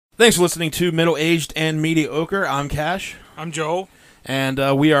Thanks for listening to Middle Aged and Mediocre. I'm Cash. I'm Joel. And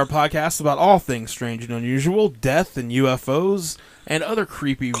we are a podcast about all things strange and unusual, death and UFOs, and other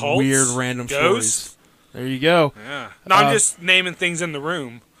creepy, Cults, weird, random ghosts. stories. There you go. Yeah. No, I'm just naming things in the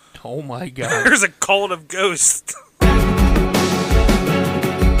room. Oh my God. There's a cult of ghosts.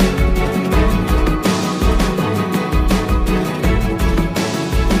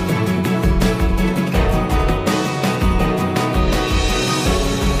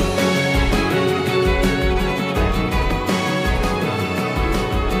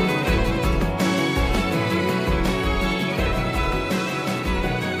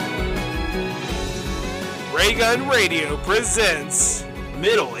 Ray Gun Radio presents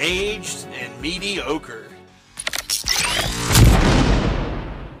Middle Aged and Mediocre.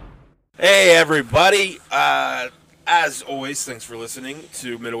 Hey everybody. As always, thanks for listening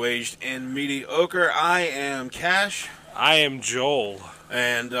to Middle Aged and Mediocre. I am Cash. I am Joel.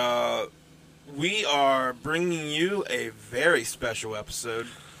 And we are bringing you a very special episode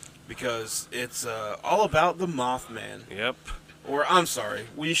because it's all about the Mothman. Yep. Or, I'm sorry,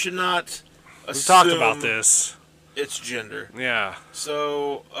 we should not We talked about this. Its gender. Yeah.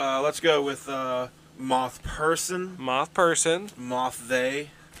 So, let's go with moth person, Moth person. moth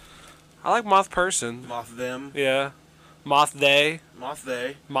they, I like moth person. moth them, Yeah. Moth they. moth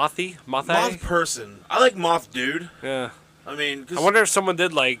they, Mothy. Mothe. moth person. I like moth dude. Yeah. I mean, 'cause I wonder if someone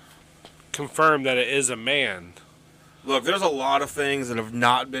did, confirm that it is a man. look, there's a lot of things that have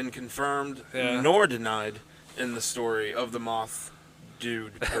not been confirmed nor denied in the story of the moth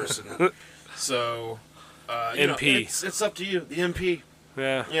dude person. So, MP. It's up to you. The MP.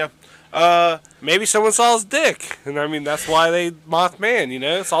 Yeah. Yeah. Maybe someone saw his dick. And I mean, that's why they Mothman,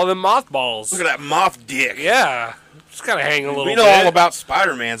 It's all them mothballs. Look at that moth dick. Yeah. Just kind of hang a little bit. We know all about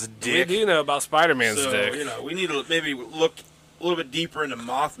Spider-Man's dick. We do know about Spider-Man's So, dick. we need to maybe look a little bit deeper into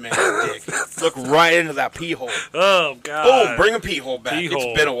Mothman's dick. Look right into that pee hole. Oh, God. Oh, bring a pee hole back. Pee-hole.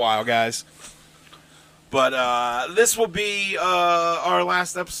 It's been a while, guys. But this will be our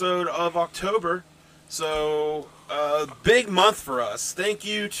last episode of October. So, big month for us. Thank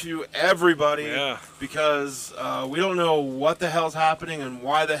you to everybody. Yeah. Because we don't know what the hell's happening and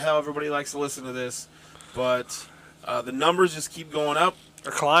why the hell everybody likes to listen to this. But the numbers just keep going up.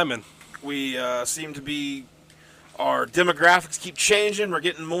 They're climbing. We seem to be... Our demographics keep changing. We're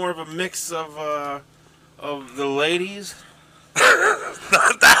getting more of a mix of the ladies.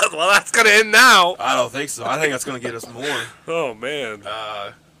 Well, that's going to end now. I don't think so. I think that's going to get us more. Oh, man.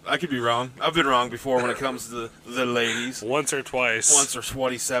 I could be wrong. I've been wrong before when it comes to the ladies. Once or twice. Once or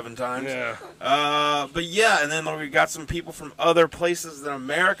 27 times. Yeah. But yeah, and then we got some people from other places than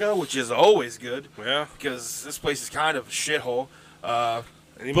America, which is always good. Yeah. Because this place is kind of a shithole.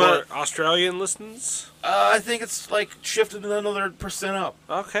 Any more Australian listens? I think it's shifted another percent up.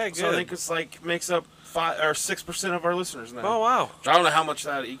 Okay, good. So I think it's makes up 5 or 6% of our listeners now. Oh, wow. I don't know how much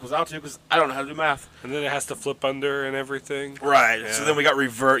that equals out to because I don't know how to do math. And then it has to flip under and everything. Right. Yeah. So then we got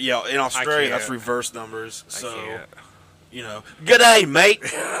revert. Yeah, in Australia that's can't. reverse numbers. So I can't. good day, mate.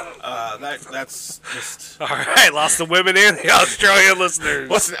 That's just. All right, lost the women and the Australian listeners.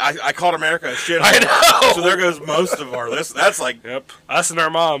 Listen, I called America a shithole. I know. So there goes most of our listeners. That's Yep. Us and our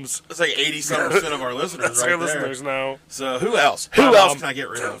moms. That's 80-some% of our listeners. That's right our there. listeners now. So who else? My Who else mom. can I get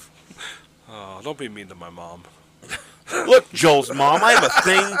rid of? Oh, don't be mean to my mom. Look, Joel's mom, I have a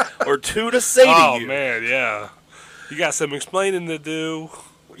thing or two to say to you. Oh, man, yeah. You got some explaining to do.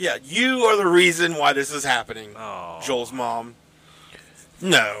 Yeah, you are the reason why this is happening. Oh. Joel's mom.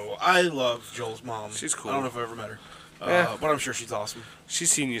 No, I love Joel's mom. She's cool. I don't know if I ever met her. Yeah. But I'm sure she's awesome.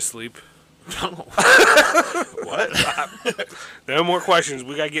 She's seen you sleep. What? No more questions.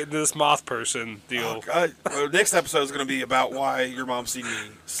 We got to get into this moth person deal. Oh, God. Well, next episode is going to be about why your mom seen me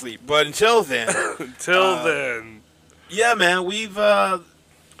sleep. But until then... Until then. Yeah, man, we've...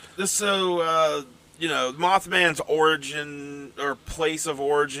 Mothman's origin, or place of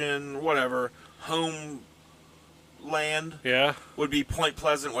origin, whatever, homeland Yeah. would be Point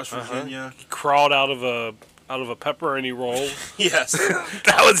Pleasant, West Virginia. He crawled out of a pepperoni roll. Yes.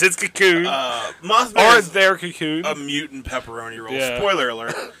 That was his cocoon. Mothman Or is their cocoon. a mutant pepperoni roll. Yeah. Spoiler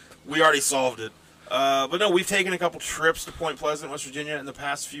alert. We already solved it. But no, we've taken a couple trips to Point Pleasant, West Virginia in the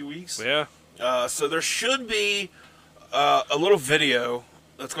past few weeks. Yeah. So there should be a little video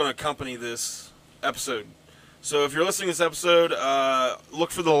that's going to accompany this episode. So if you're listening to this episode,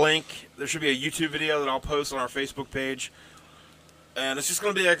 look for the link. There should be a YouTube video that I'll post on our Facebook page. And it's just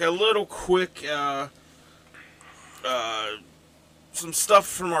going to be a little quick some stuff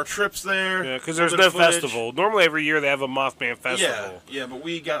from our trips there. Yeah, because there's A little no bit of footage. festival. Normally every year they have a Mothman festival. Yeah, but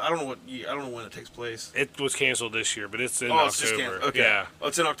we got. I don't know when it takes place. It was canceled this year, but it's in It's just October. canceled. Okay. Yeah. Oh,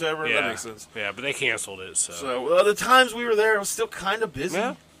 it's in October. Yeah. That makes sense. Yeah, but they canceled it. So, So the times we were there, it was still kind of busy.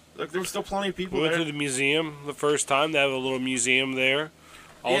 Yeah. Like there were still plenty of people we went there. to the museum the first time. They have a little museum there,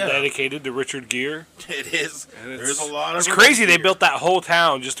 all Yeah. dedicated to Richard Gere. It is. And There's a lot of. It's crazy. They here. built that whole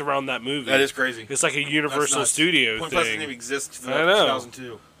town just around that movie. That is crazy. It's like a That's Universal nuts. Studio Point Pleasant thing. didn't even exist I until know.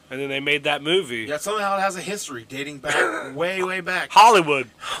 2002. And then they made that movie. Yeah, somehow it has a history dating back way back. Hollywood.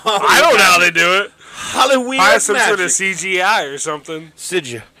 I don't know how they do it. Halloween Hire some magic. sort of CGI or something.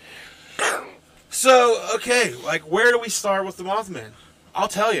 Sidja. So, okay, like, where do we start with the Mothman? I'll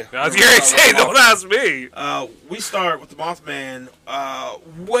tell you. I was going to say, don't ask me. We start with the Mothman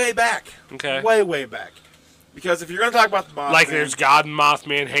way back. Okay. Way back. Because if you're going to talk about the Mothman... Like there's God and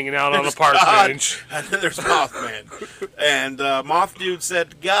Mothman hanging out on a there's park God, bench. And then there's Mothman. And Moth Dude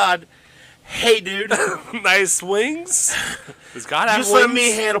said to God, hey, dude, Nice wings. Does God have just wings? let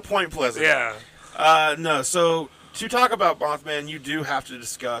me handle Point Pleasant. Yeah. No, so to talk about Mothman, you do have to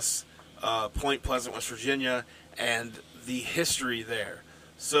discuss Point Pleasant, West Virginia, and the history there.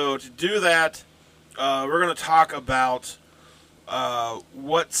 So to do that, we're going to talk about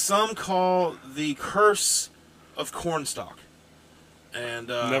what some call the curse of Cornstalk. And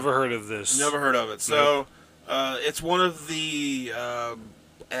Never heard of this. never heard of it. So it's one of the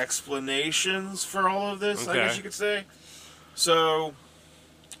explanations for all of this, I Okay. guess you could say. So,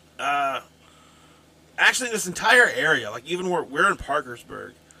 actually, this entire area, like even we're in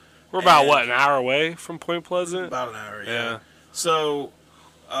Parkersburg, We're about, and- what, an hour away from Point Pleasant? about an hour. Yeah. Yeah. So,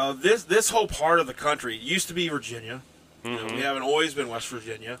 this whole part of the country used to be Virginia. You know, we haven't always been West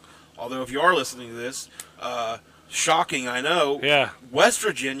Virginia. Although, if you are listening to this, shocking, I know. Yeah. West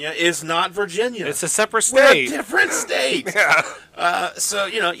Virginia is not Virginia. It's a separate We're a state. different state. Yeah. So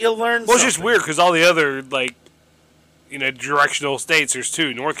you'll learn. Well, it's just something. weird because all the other, like, directional states, there's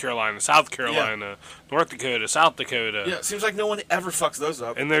two. North Carolina, South Carolina, North Dakota, South Dakota. Yeah, it seems like no one ever fucks those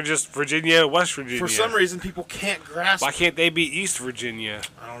up. And they're just Virginia, West Virginia. For some reason, people can't grasp. Why can't they be East Virginia?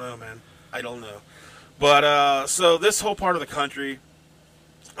 I don't know, man. I don't know. But so this whole part of the country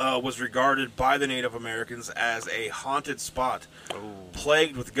was regarded by the Native Americans as a haunted spot,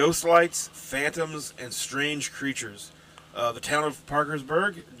 plagued with ghost lights, phantoms, and strange creatures. The town of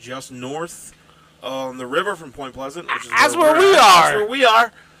Parkersburg, just north on the river from Point Pleasant, which is That's where where we're we at. are. That's where we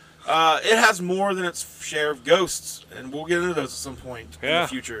are. It has more than its share of ghosts, and we'll get into those at some point in Yeah. the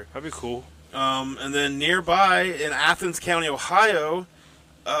future. That'd be cool. And then nearby in Athens County, Ohio,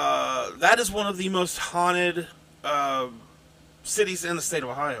 that is one of the most haunted cities in the state of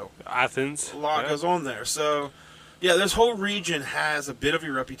Ohio. Athens. A lot Yeah. goes on there. So, yeah, this whole region has a bit of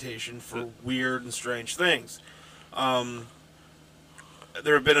a reputation for weird and strange things.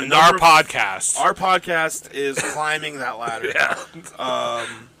 There have been a And our number of, podcast. Our podcast is climbing that ladder. Yeah.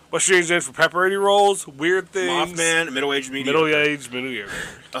 What's your name for pepperoni rolls? Weird things. Mothman, middle-aged media. Middle-aged, middle-year.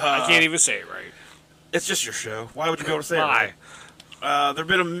 I can't even say it right. It's just your show. Why would you be able to say it? Why? Right? There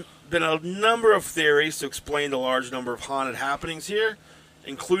have been a number of theories to explain the large number of haunted happenings here,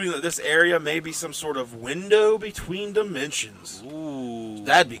 including that this area may be some sort of window between dimensions. Ooh.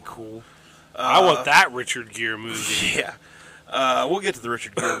 That'd be cool. I want that Richard Gere movie. Yeah. We'll get to the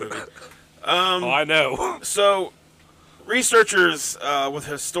Richard Gere movie. Oh, I know. So, researchers with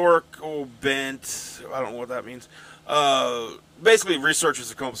historical bent, I don't know what that means. Basically, researchers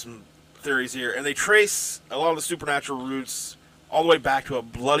have come up with some theories here, and they trace a lot of the supernatural roots all the way back to a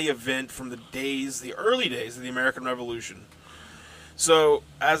bloody event from the early days of the American Revolution. So,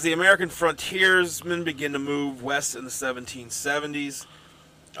 as the American frontiersmen begin to move west in the 1770s,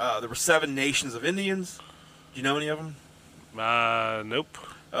 there were 7 nations of Indians. Do you know any of them? Nope.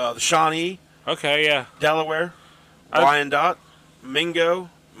 The Shawnee, Okay, yeah. Delaware, Wyandotte, Mingo,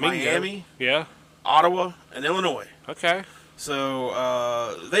 Miami, Yeah. Ottawa, and Illinois. Okay.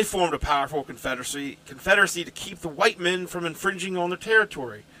 So they formed a powerful confederacy to keep the white men from infringing on their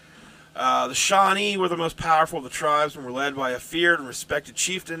territory. The Shawnee were the most powerful of the tribes and were led by a feared and respected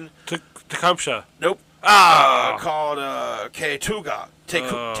chieftain. Tecumseh. Nope. Ah. Called Ketuga.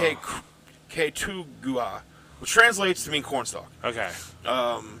 Ketugua, which translates to mean cornstalk. Okay.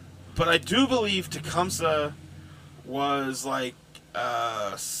 But I do believe Tecumseh was like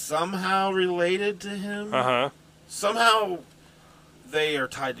somehow related to him. Uh-huh. Somehow they are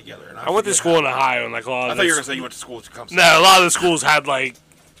tied together. And I went to forget school how. in Ohio, and like a lot I of thought you were the gonna say you went to school with Tecumseh. No, a lot of the schools had like,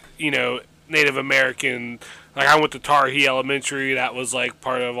 Native American. Like I went to Tar Heel Elementary. That was like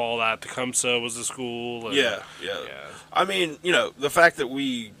part of all that. Tecumseh was the school. And, Yeah. I mean, the fact that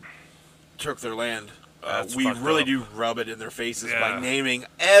we took their land That's we fucked really up. do rub it in their faces Yeah. by naming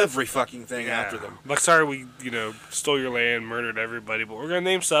every fucking thing after them. Like, sorry, we stole your land, murdered everybody, but we're gonna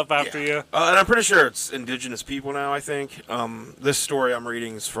name stuff after Yeah. you. And I'm pretty sure it's indigenous people now, I think. This story I'm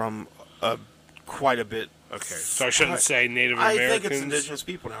reading is from quite a bit. Okay, so I shouldn't say Native I Americans. think it's indigenous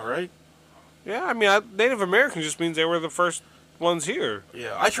people now, right? Yeah, I mean, Native Americans just means they were the first ones here.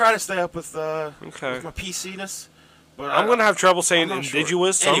 Yeah, I try to stay up with Okay. with my PC-ness, but I'm gonna have trouble saying I'm not sure.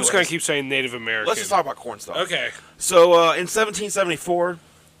 indigenous, so I'm just gonna Anyways. keep saying Native American. Let's just talk about cornstalk. Okay. So in 1774,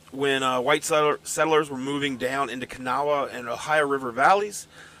 when white settlers were moving down into Kanawha and Ohio River valleys,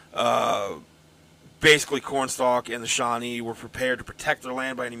 basically cornstalk and the Shawnee were prepared to protect their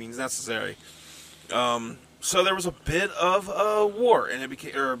land by any means necessary. So there was a bit of a war, and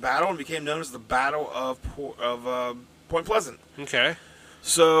a battle, and became known as the Battle of Point Pleasant. Okay.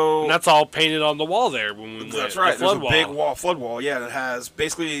 So And that's all painted on the wall there when we went. that's right. The There's a flood big wall. flood wall. Yeah, and it has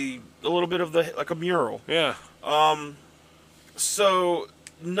basically a little bit of like a mural. Yeah. So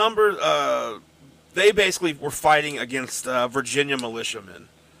they basically were fighting against Virginia militiamen,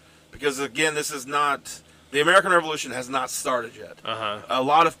 because again, this is not the American Revolution has not started yet. A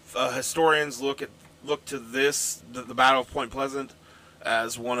lot of historians look to this the Battle of Point Pleasant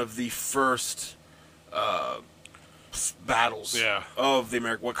as one of the first battles Yeah. of the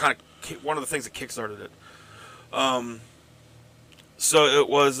American. One of the things that kickstarted it. So it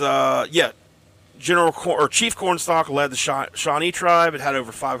was Chief Cornstalk led the Shawnee tribe. It had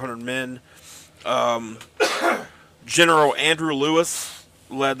over 500 men. General Andrew Lewis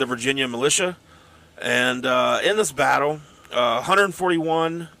led the Virginia militia, and in this battle,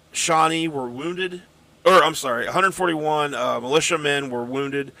 141 Shawnee were wounded. 141 militiamen were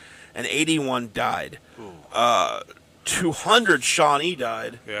wounded, and 81 died. 200 Shawnee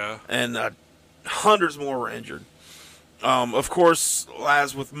died, Yeah. and hundreds more were injured. Of course,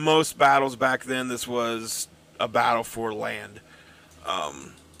 as with most battles back then, this was a battle for land.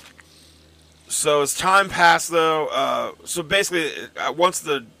 So as time passed, though, so basically, once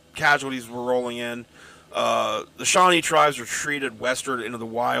the casualties were rolling in, the Shawnee tribes retreated westward into the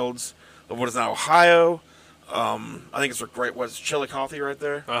wilds of what is now Ohio. I think it's Chillicothe right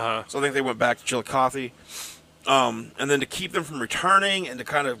there. So I think they went back to Chillicothe. And then to keep them from returning and to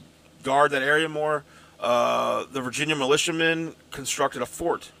kind of guard that area more, the Virginia militiamen constructed a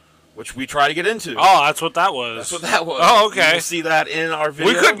fort, which we try to get into. Oh, that's what that was. That's what that was. Oh, okay. You'll see that in our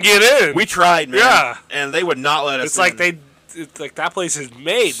video. We couldn't get in. We tried, man. Yeah. And they would not let us It's like in. It's like that place is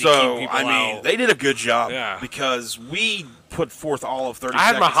made to So, keep people I mean, out. they did a good job. Yeah. Because we put forth all of 30 I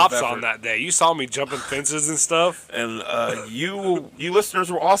had my seconds of hops effort. on that day. You saw me jumping fences and stuff. And you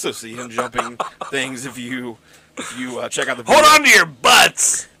listeners will also see him jumping things if you check out the video. Hold on to your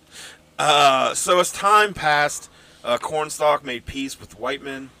butts. So as time passed, Cornstalk made peace with white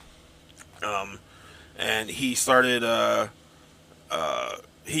men, and he started.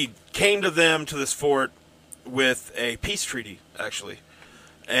 He came to this fort with a peace treaty, actually,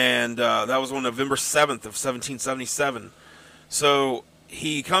 and that was on November 7th of 1777. So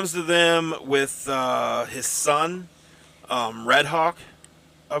he comes to them with his son, Red Hawk,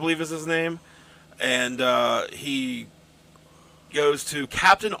 I believe is his name, and he goes to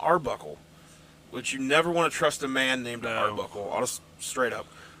Captain Arbuckle, which you never want to trust a man named Arbuckle. I'll just straight up.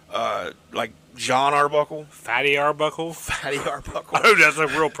 Like John Arbuckle. Fatty Arbuckle. Fatty Arbuckle. Oh, that's a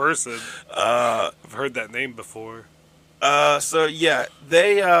real person. I've heard that name before. So yeah,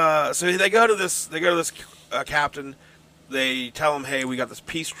 they go to this captain. They tell him, hey, we got this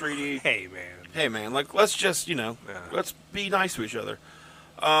peace treaty. Hey man, Like let's just let's be nice to each other.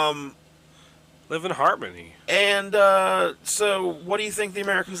 Live in harmony. And so what do you think the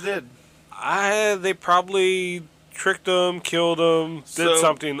Americans did? They probably tricked them, killed them, So- did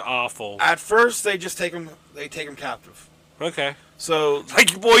something awful. At first, they just take him captive. Okay. So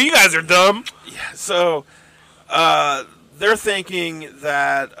Like, boy, you guys are dumb. yeah, so they're thinking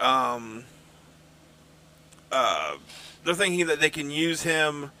that they can use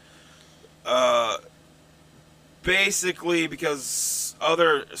him basically because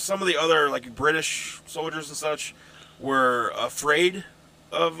some of the other like British soldiers and such were afraid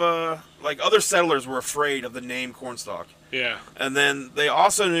of other settlers were afraid of the name Cornstalk. Yeah. And then they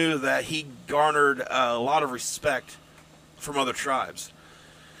also knew that he garnered a lot of respect from other tribes.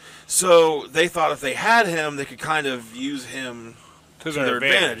 So they thought if they had him, they could kind of use him To their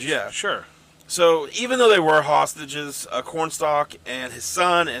advantage, yeah. Sure. So even though they were hostages, Cornstalk and his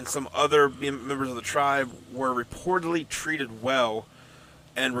son and some other members of the tribe were reportedly treated well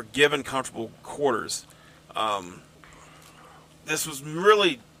and were given comfortable quarters. This was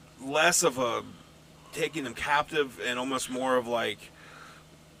really less of a taking them captive and almost more of like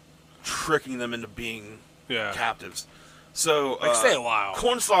tricking them into being Yeah. captives. So Stay a while.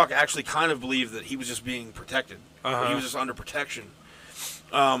 Cornstalk actually kind of believed that he was just being protected. Uh-huh. He was just under protection.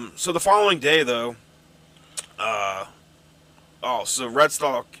 So the following day, though, so Red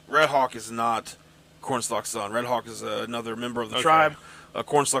Hawk is not Cornstalk's son. Red Hawk is another member of the tribe.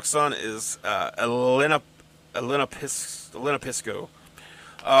 Cornstalk's son is Elena Pisco.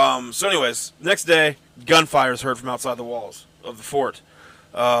 So anyways, next day, gunfire is heard from outside the walls of the fort.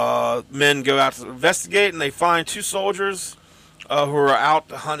 Men go out to investigate, and they find 2 soldiers who are out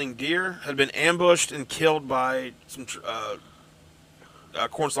hunting deer, had been ambushed and killed by some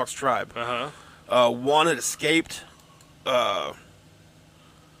Cornstalk's tribe. One had escaped. So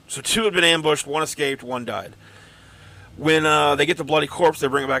 2 had been ambushed, 1 escaped, 1 died. When they get the bloody corpse, they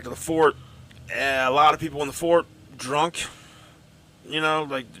bring it back to the fort. A lot of people in the fort, drunk,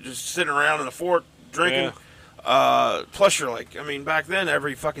 like just sitting around in the fort, drinking. Yeah. Plus, you're like, I mean, back then,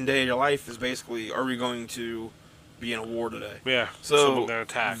 every fucking day of your life is basically, are we going to be in a war today? Yeah. So someone gonna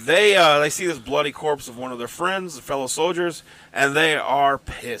attack. they see this bloody corpse of one of their friends, fellow soldiers, and they are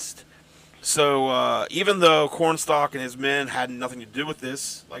pissed. So even though Cornstalk and his men had nothing to do with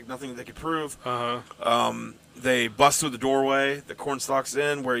this, like nothing they could prove, they bust through the doorway that Cornstalk's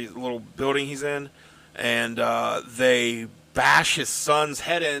in, the little building he's in, and they bash his son's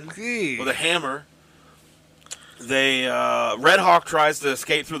head in with a hammer. Red Hawk tries to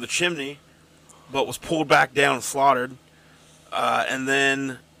escape through the chimney, but was pulled back down and slaughtered. And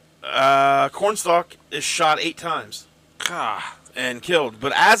then Cornstalk is shot 8 times. God. And killed.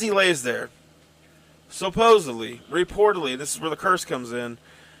 But as he lays there, supposedly, reportedly, this is where the curse comes in,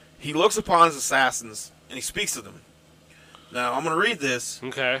 he looks upon his assassins and he speaks to them. Now, I'm going to read this.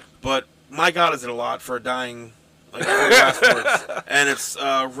 Okay. But my God, is it a lot for a dying, like, last words. And it's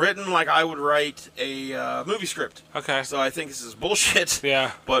written like I would write a movie script. Okay. So I think this is bullshit.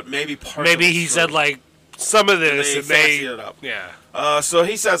 Yeah. But maybe part Maybe of he the said, story. like, some of this, and fancied it up. Yeah. So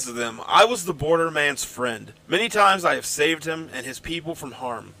he says to them, I was the border man's friend. Many times I have saved him and his people from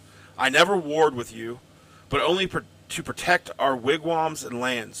harm. I never warred with you, but only to protect our wigwams and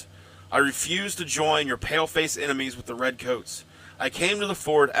lands. I refused to join your pale-faced enemies with the redcoats. I came to the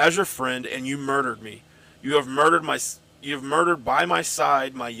fort as your friend, and you murdered me. You have murdered by my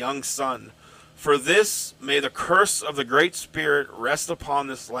side my young son. For this, may the curse of the Great Spirit rest upon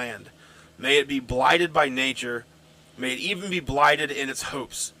this land. May it be blighted by nature. May it even be blighted in its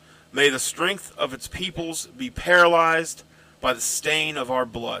hopes. May the strength of its peoples be paralyzed by the stain of our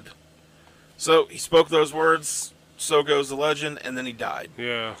blood. So he spoke those words, so goes the legend, and then he died.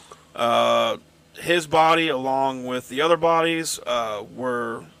 Yeah. His body, along with the other bodies,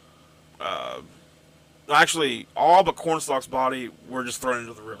 were... actually, all but Cornstalk's body were just thrown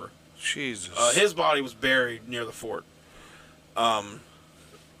into the river. Jesus. His body was buried near the fort.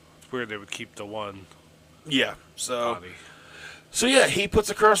 It's weird they would keep the one Yeah, so... body. So yeah, he puts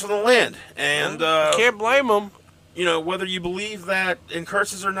a curse on the land, and Can't blame him. Whether you believe that in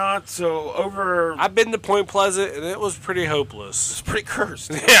curses or not. So over, I've been to Point Pleasant, and it was pretty hopeless. it's pretty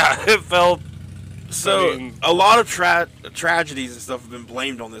cursed. Yeah, it felt... So I mean- a lot of tragedies and stuff have been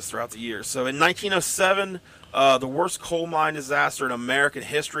blamed on this throughout the years. So in 1907, the worst coal mine disaster in American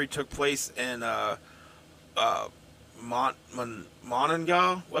history took place in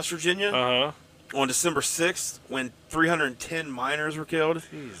Monongah, West Virginia. Uh-huh. On December 6th, when 310 miners were killed.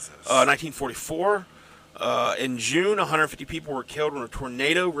 Jesus. 1944. In June, 150 people were killed when a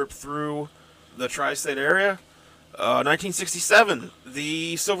tornado ripped through the tri-state area. 1967,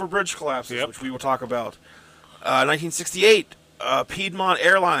 the Silver Bridge collapses, Yep. which we will talk about. 1968, Piedmont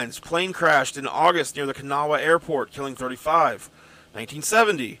Airlines plane crashed in August near the Kanawha Airport, killing 35.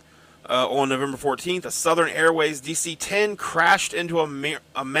 1970, on November 14th, a Southern Airways DC-10 crashed into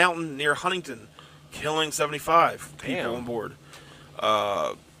a mountain near Huntington, killing 75 people on board.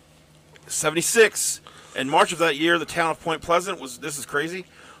 76, in March of that year, the town of Point Pleasant was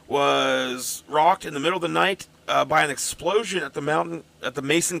rocked in the middle of the night by an explosion at the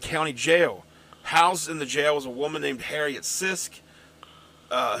Mason County Jail. Housed in the jail was a woman named Harriet Sisk,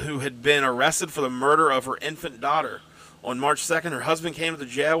 who had been arrested for the murder of her infant daughter. On March 2nd, her husband came to the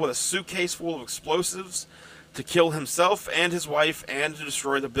jail with a suitcase full of explosives to kill himself and his wife and to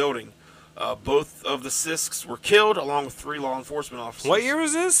destroy the building. Both of the Sisks were killed, along with 3 law enforcement officers. What year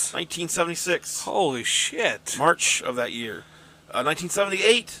was this? 1976. Holy shit. March of that year.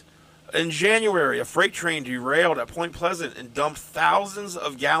 1978, in January, a freight train derailed at Point Pleasant and dumped thousands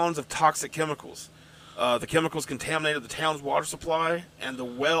of gallons of toxic chemicals. The chemicals contaminated the town's water supply, and the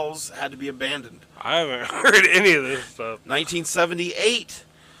wells had to be abandoned. I haven't heard any of this stuff. 1978,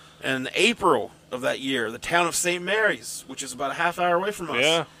 in April of that year, the town of St. Mary's, which is about a half hour away from us,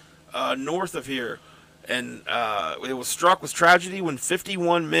 Yeah. north of here. And it was struck with tragedy when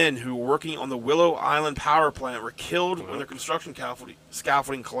 51 men who were working on the Willow Island power plant were killed when their construction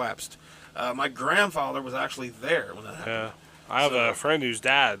scaffolding collapsed. My grandfather was actually there when that happened. Yeah. I have a friend whose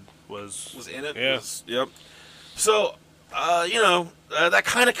dad was In it? Yeah. Yep. So, that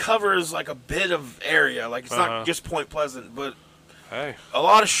kind of covers like a bit of area. Like it's not just Point Pleasant, but Hey, a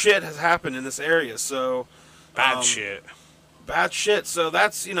lot of shit has happened in this area. So bad shit. bad shit. So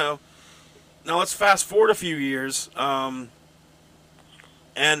that's now let's fast forward a few years. And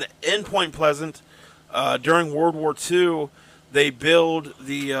in Point Pleasant, during World War II, they build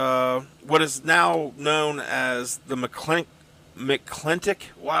the what is now known as the McClintock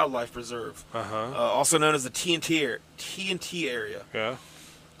Wildlife Preserve, also known as the TNT area. Yeah.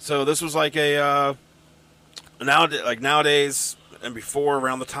 So this was like a nowadays and before,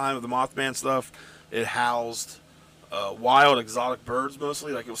 around the time of the Mothman stuff, it housed wild exotic birds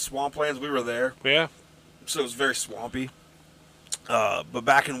mostly. Like it was swamplands. We were there, Yeah. so it was very swampy. But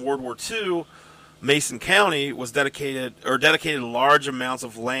back in World War II, Mason County was dedicated large amounts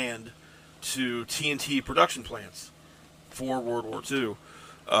of land to TNT production plants for World War II.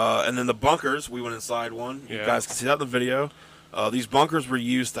 And then the bunkers, we went inside one. You Yeah. guys can see that in the video. These bunkers were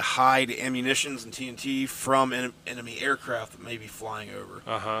used to hide ammunitions and TNT from enemy aircraft that may be flying over.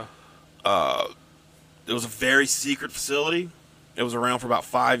 It was a very secret facility. It was around for about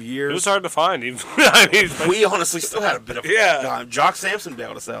 5 years. It was hard to find. Even I mean, We honestly still had a bit of time. Jock Sampson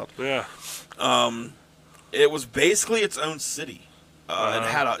bailed us out. yeah. It was basically its own city. It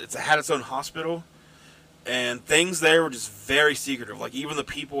had its own hospital, and things there were just very secretive. Like even the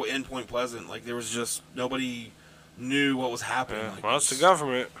people in Point Pleasant, like there was just nobody knew what was happening. Yeah. Like, Well, it's the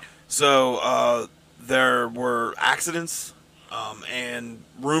government. so there were accidents and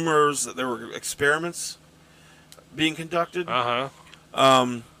rumors that there were experiments being conducted. I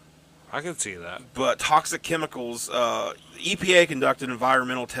can see that. But toxic chemicals, EPA conducted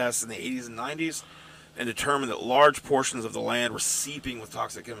environmental tests in the 80s and 90s and determined that large portions of the land were seeping with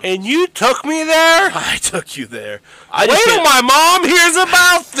toxic chemicals. And you took me there? I took you there. Wait till my mom hears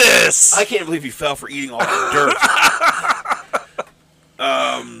about this. I can't believe you fell for eating all that dirt.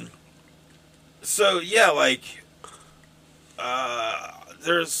 So yeah, like,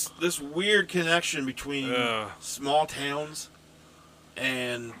 there's this weird connection between small towns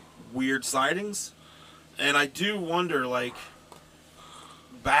and weird sightings, and I do wonder, like,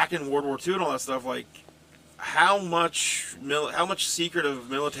 back in World War II and all that stuff, like, how much secretive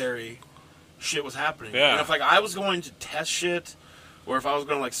military shit was happening. Yeah. And if like I was going to test shit, or if I was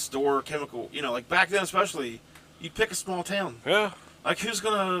going to like store chemical, like back then especially, you'd pick a small town. Yeah. Like who's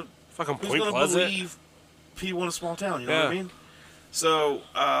gonna believe people in a small town? You know what I mean? So,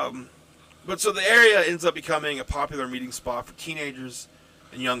 so the area ends up becoming a popular meeting spot for teenagers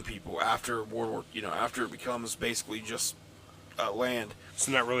and young people after World War. After it becomes basically just land. It's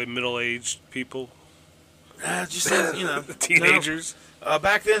not really middle-aged people. Just The teenagers.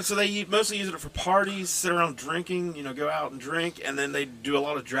 Back then, so they mostly use it for parties, sit around drinking, go out and drink, and then they do a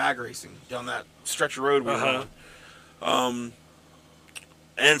lot of drag racing down that stretch of road we were on.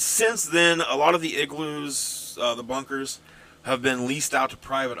 And since then, a lot of the igloos, the bunkers, have been leased out to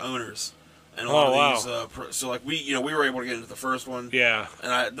private owners. And a lot of these, so like we were able to get into the first one. Yeah.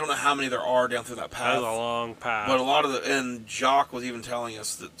 And I don't know how many there are down through that path. That's a long path. But a lot of and Jock was even telling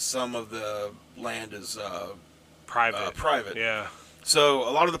us that some of the land is private. Yeah. So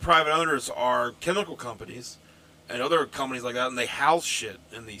a lot of the private owners are chemical companies and other companies like that, and they house shit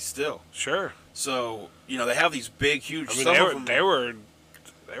in these still. Sure. So they have these big, huge. I mean, they were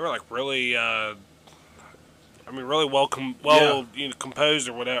like really. Really well composed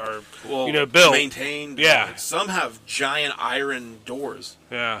or whatever. Well, built, maintained. Yeah. Like, some have giant iron doors.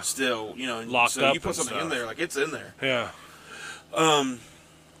 Yeah. Still, and locked so up. you put something in there, like it's in there. Yeah.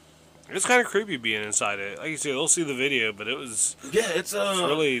 It's kind of creepy being inside it. Like you said, they'll see the video, but it was. Yeah, it's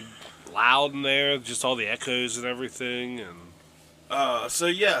really loud in there. Just all the echoes and everything, and. So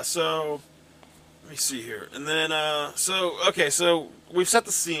let me see here, and then so we've set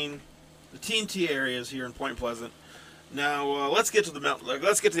the scene. The TNT area is here in Point Pleasant. Now let's get to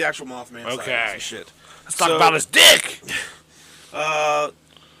the actual Mothman. Okay. Shit. Let's talk about his dick. We're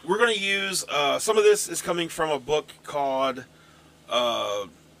gonna use some of this is coming from a book called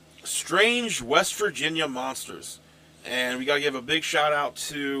Strange West Virginia Monsters, and we gotta give a big shout out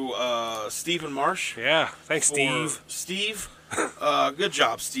to Stephen Marsh. Yeah, thanks, Steve. Steve, good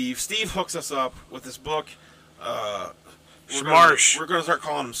job, Steve. Steve hooks us up with this book. Smarsh. We're gonna start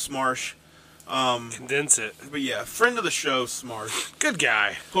calling him Smarsh. Condense it. But yeah, friend of the show, Smarsh. Good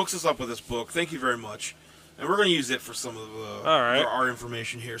guy. Hooks us up with this book. Thank you very much. and we're going to use it for some of All right. our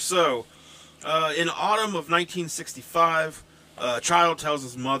information here. So, in autumn of 1965, a child tells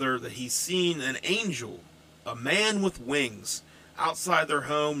his mother that he's seen an angel, a man with wings, outside their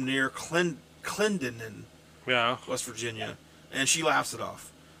home near Clendenin, Yeah. West Virginia, and she laughs it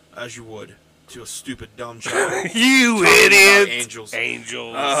off, as you would, to a stupid, dumb child. You Talking about idiot. angels.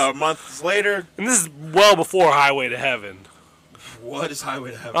 Angels. Months later, And this is well before Highway to Heaven. what is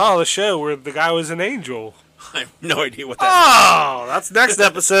Highway to Heaven? Oh, the show where the guy was an angel. I have no idea what that Oh, that's next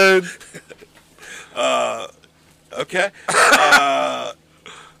episode. is. Okay.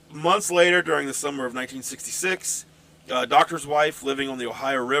 Months later, during the summer of 1966, a doctor's wife living on the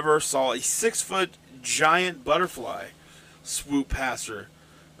Ohio River saw a 6-foot giant butterfly swoop past her.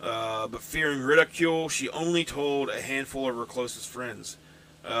 But fearing ridicule, she only told a handful of her closest friends.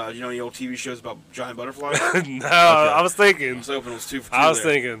 You know any old TV shows about giant butterflies? No, I was I thinking. was hoping it was 2 for 2 I was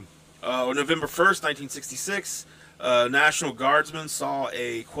there. thinking. On November 1st, 1966, National Guardsmen saw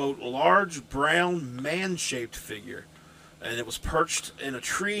a, quote, large brown man-shaped figure. And it was perched in a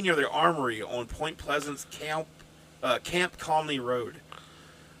tree near the armory on Point Pleasant's Camp Colony Road.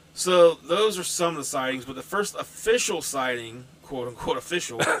 So those are some of the sightings, but the first official sighting, quote-unquote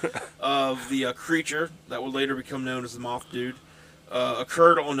official, of the creature that would later become known as the Moth Dude,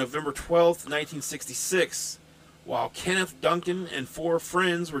 occurred on November 12th, 1966, while Kenneth Duncan and 4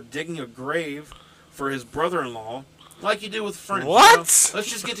 friends were digging a grave for his brother-in-law, like you do with friends. What? You know?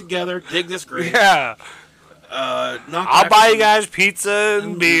 Let's just get together, dig this grave. Yeah. Knock I'll back buy some- you guys pizza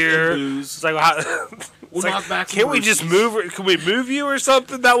and beer. and booze. It's like, how, We'll knock back some can't we just roosters. move? Can we move you or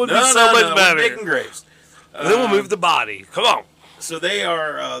something? That would No, be so no, much no, better. we're digging graves. And then we'll move the body. Come on. So they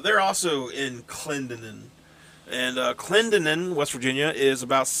are. They're also in Clendenin, and Clendenin, West Virginia, is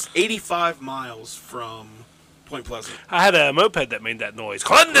about 85 miles from Point Pleasant. I had a moped that made that noise.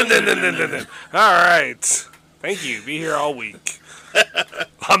 All right. Thank you. Be here all week.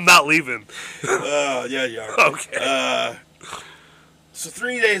 I'm not leaving. Yeah, you are. Okay. So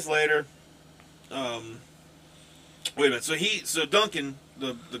 3 days later, wait a minute. So Duncan,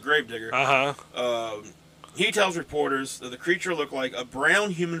 the gravedigger, he tells reporters that the creature looked like a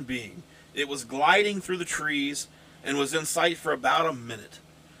brown human being. It was gliding through the trees and was in sight for about a minute.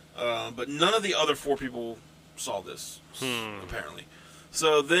 But none of the other 4 people saw this, apparently.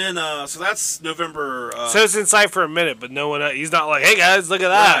 So then, so that's November. So it's in sight for a minute, but no one. He's not like, hey guys, look at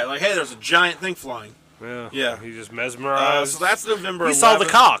that. right, like, hey, there's a giant thing flying. Yeah. He just mesmerized. So that's November. he saw the 11th.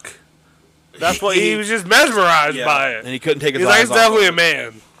 cock. That's what he was just mesmerized Yeah, by it. and he couldn't take his He's like, eyes it's off definitely of a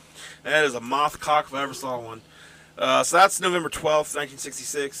it. man. That is a moth cock if I ever saw one. So that's November 12th,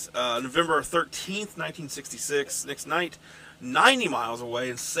 1966. November 13th, 1966, next night, 90 miles away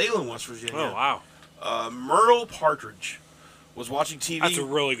in Salem, West Virginia. Oh wow, Myrtle Partridge was watching TV. that's a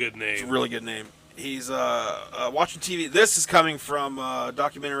really good It's a name. really good name. He's watching TV. This is coming from a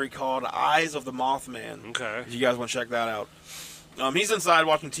documentary called Eyes of the Mothman. Okay. If you guys want to check that out. He's inside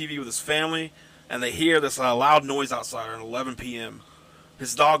watching TV with his family, and they hear this loud noise outside around 11 p.m.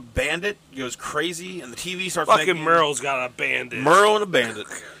 His dog Bandit goes crazy, and the TV starts Fucking making... Merle's got a bandit. Merle and a Bandit.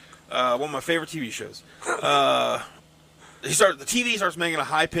 One of my favorite TV shows. The TV starts making a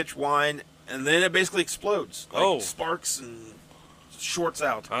high-pitched whine, and then it basically explodes. Like, sparks and shorts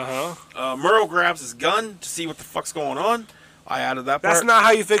out. Merle grabs his gun to see what the fuck's going on. I added that part. That's not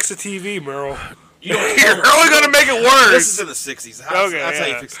how you fix a TV, Merle. You don't You're only gonna make it worse. This is in the 60s. That's how yeah.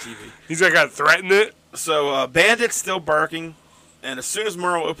 you fix a TV. He's like, I threatened it. So Bandit's still barking, and as soon as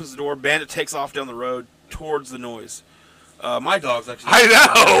Merle opens the door, Bandit takes off down the road towards the noise. My dog's actually... I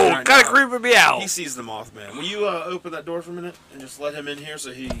know. right Kind of now. creeping me out. He sees the Mothman. Will you open that door for a minute and just let him in here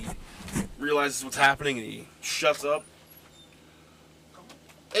so he realizes what's happening and he shuts up?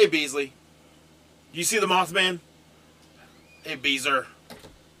 Hey, Beasley. You see the Mothman? Hey, Beezer.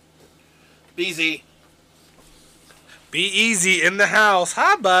 Beezy. Be easy in the house.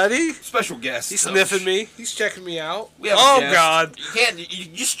 Hi, buddy. Special guest. He's sniffing me. He's checking me out. We have a Oh, guest. God. You can't. You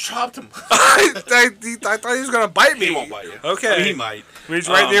just chopped him. I thought he was going to bite me. He won't bite you. Okay. I mean, he might. He's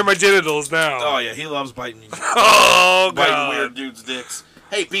right near my genitals now. Oh, yeah. He loves biting you. Oh, Biting God. weird dudes' dicks.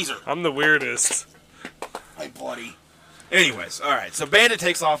 Hey, Beezer. I'm the weirdest. Hey, buddy. Anyways, all right. So Bandit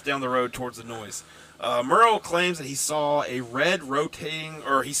takes off down the road towards the noise. Merle claims that he saw red rotating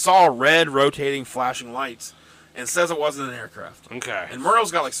flashing lights, and says it wasn't an aircraft. Okay. And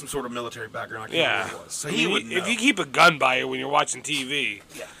Merle's got like some sort of military background. I can't Yeah. remember what it was. So he would know. If you keep a gun by you when you're watching TV.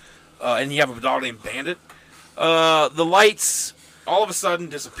 And you have a dog named Bandit, the lights all of a sudden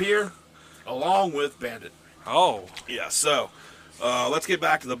disappear, along with Bandit. Oh. Yeah. So let's get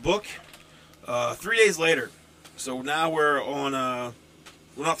back to the book. 3 days later. So now we're on. Well,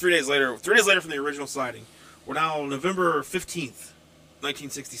 not 3 days later. 3 days later from the original sighting. We're now November 15th,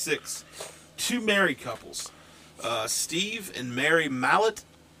 1966. Two married couples, Steve and Mary Mallett,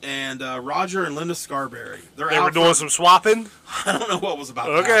 and Roger and Linda Scarberry. They were doing some swapping? I don't know what was about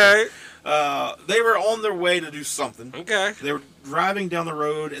to Okay. happen. They were on their way to do something. Okay. They were driving down the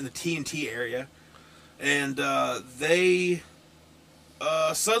road in the T&T area, and they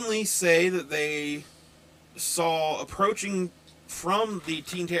suddenly say that they saw approaching from the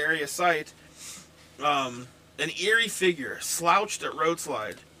T&T area site an eerie figure slouched at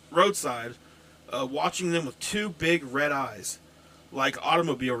roadside, watching them with two big red eyes, like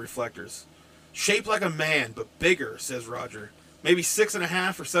automobile reflectors. Shaped like a man, but bigger, says Roger. Maybe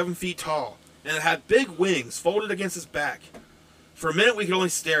 6.5 or 7 feet tall, and it had big wings folded against its back. For a minute, we could only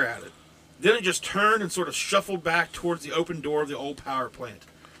stare at it. Then it just turned and sort of shuffled back towards the open door of the old power plant.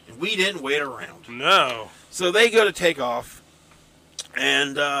 And we didn't wait around. No. So they go to take off,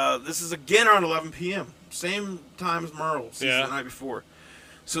 and this is again around 11 p.m. Same time as Merle sees the night before.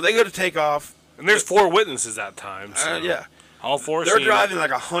 So they go to take off. And there's 4 witnesses that time. So Yeah. all 4 They're seen driving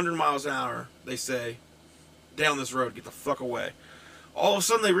like 100 miles an hour, they say, down this road. Get the fuck away. All of a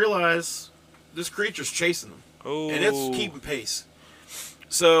sudden they realize this creature's chasing them. Oh. And it's keeping pace.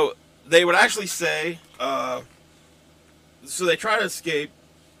 So they would actually say, so they try to escape.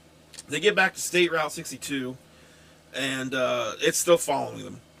 They get back to State Route 62, and it's still following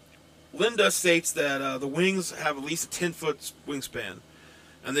them. Linda states that the wings have at least a 10-foot wingspan,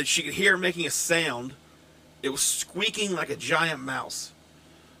 and that she could hear it making a sound. It was squeaking like a giant mouse.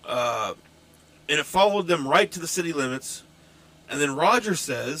 And it followed them right to the city limits. And then Roger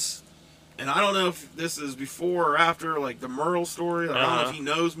says, and I don't know if this is before or after, like, the Merle story. I don't know if he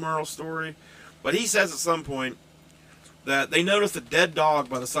knows Merle's story. But he says at some point that they noticed a dead dog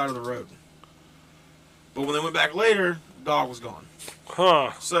by the side of the road. But when they went back later, the dog was gone.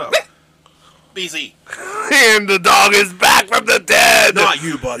 Huh. So, BZ. And the dog is back from the dead. Not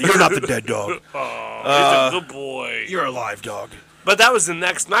you, buddy. You're not the dead dog. Oh, he's a good boy. You're a live dog. But that was the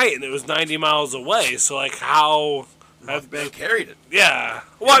next night, and it was 90 miles away. So, like, how... Mothman carried it. Yeah.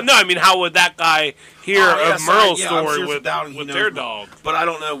 Well, no, I mean, how would that guy hear of Merle's story with their dog? But I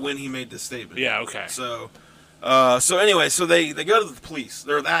don't know when he made this statement. Yeah, okay. So anyway, so they go to the police.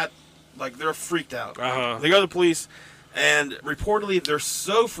 They're freaked out. They go to the police, and reportedly they're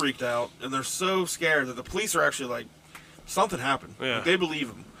so freaked out and they're so scared that the police are actually like, something happened. Yeah. Like, they believe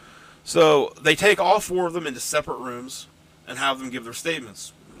them. So they take all 4 of them into separate rooms and have them give their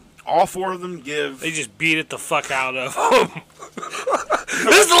statements. All 4 of them give... They just beat it the fuck out of them.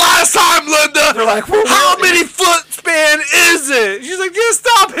 This is the last time, Linda! They're like, how many foot span is it? She's like, just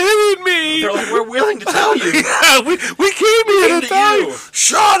stop hitting me! They're like, we're willing to tell you. Yeah, we came here to tell you.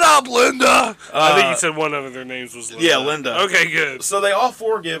 Shut up, Linda! I think you said one of their names was Linda. Yeah, Linda. Okay, good. So they all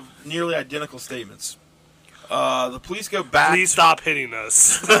 4 give nearly identical statements. The police go back... Please stop hitting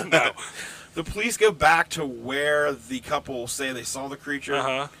us. No. The police go back to where the couple say they saw the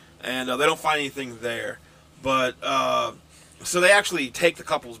creature, and they don't find anything there. But, so they actually take the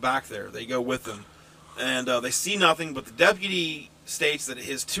couples back there. They go with them, and they see nothing, but the deputy states that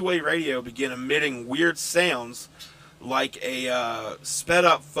his two-way radio began emitting weird sounds like a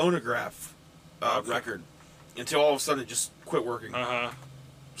sped-up phonograph record, until all of a sudden it just quit working.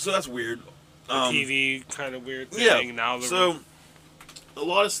 So that's weird. TV kind of weird thing. Yeah, now so a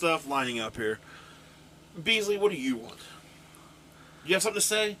lot of stuff lining up here. Beasley, what do you want? Do you have something to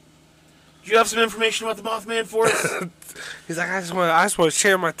say? Do you have some information about the Mothman for us? He's like, I just want to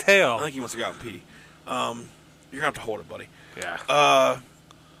share my tale. I think he wants to go out and pee. You're going to have to hold it, buddy. Yeah.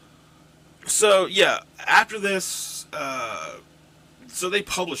 So, yeah, after this, so they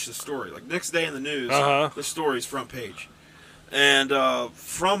published the story. Like, next day in the news, the story's front page. And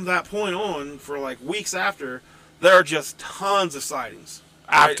from that point on, for like weeks after, there are just tons of sightings.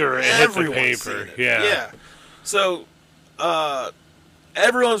 After it hit the Everyone's paper. seen it. Yeah. Yeah. So,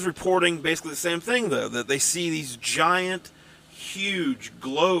 everyone's reporting basically the same thing, though, that they see these giant, huge,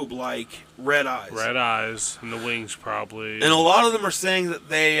 globe-like red eyes. Red eyes, and the wings probably. And a lot of them are saying that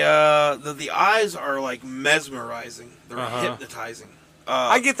that the eyes are like mesmerizing. They're hypnotizing.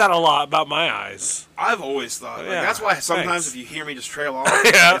 I get that a lot about my eyes. I've always thought. Like, Yeah, that's why sometimes thanks. if you hear me just trail off,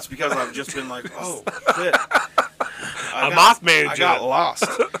 Yeah. it's because I've just been like, oh, shit. Mothman I got lost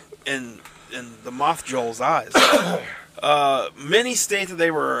in the Moth Joel's eyes. Many state that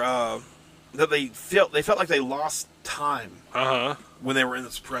they were that they felt like they lost time when they were in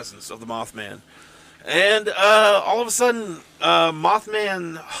this presence of the Mothman. And all of a sudden,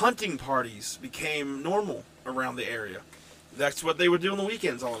 Mothman hunting parties became normal around the area. That's what they would do on the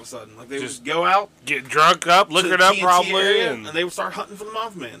weekends all of a sudden. Like, they would just go out, get drunk up, liquored up TNT probably, area, and they would start hunting for the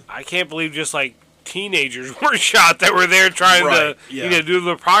Mothman. I can't believe just like teenagers were shot that were there trying Right, to yeah. do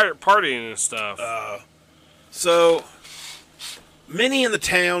the partying and stuff. So many in the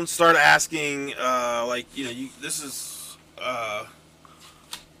town start asking, this is,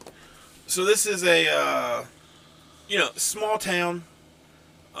 so this is a, small town.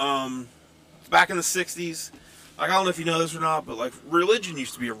 Back in the '60s, like I don't know if you know this or not, but like religion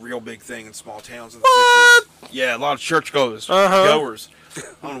used to be a real big thing in small towns in the '60s. Yeah, a lot of church goers. Goers. I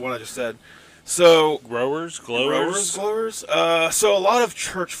don't know what I just said. So Growers, glowers. glowers. So a lot of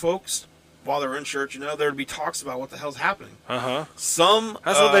church folks, while they're in church, there'd be talks about what the hell's happening. Some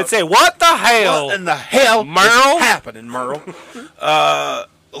That's what they'd say. What the hell? What in the hell Merle? is happening, Merle? A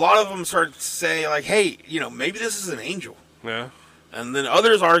lot of them started to say like, hey, maybe this is an angel. Yeah. And then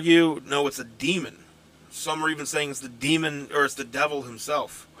others argue, no, it's a demon. Some are even saying it's the demon or it's the devil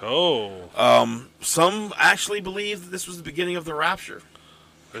himself. Oh. Some actually believe that this was the beginning of the rapture.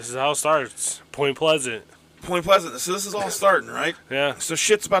 This is how it starts. Point Pleasant. Point Pleasant. So this is all starting, right? Yeah. So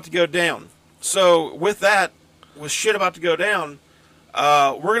shit's about to go down. So with that, with shit about to go down,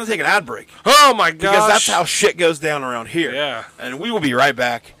 we're going to take an ad break. Oh my gosh. Because that's how shit goes down around here. Yeah. And we will be right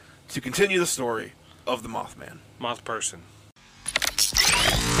back to continue the story of the Mothman. Moth person.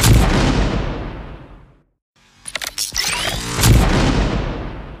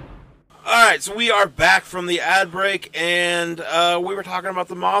 Alright, so we are back from the ad break, and we were talking about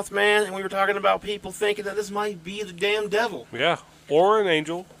the Mothman, and we were talking about people thinking that this might be the damn devil. Yeah. Or an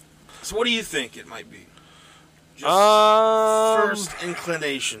angel. So what do you think it might be? Just first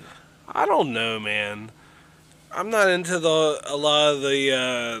inclination. I don't know, man. I'm not into a lot of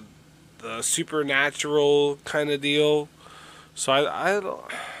the supernatural kind of deal, so I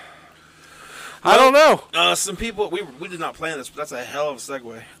don't know. Some people, we did not plan this, but that's a hell of a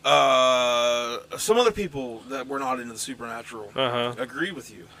segue. Some other people that were not into the supernatural agree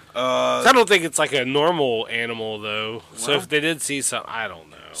with you. I don't think it's like a normal animal, though. So if they did see something, I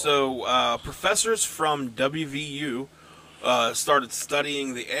don't know. So professors from WVU started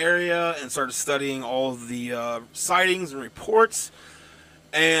studying the area and started studying all of the sightings and reports,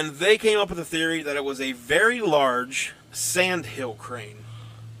 and they came up with a theory that it was a very large sandhill crane.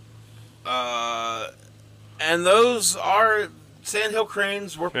 And those are sandhill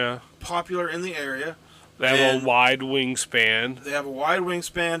cranes were popular in the area. They have a wide wingspan. They have a wide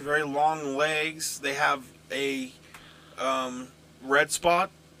wingspan, very long legs. They have a red spot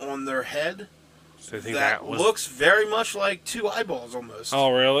on their head So I think that looks very much like two eyeballs almost.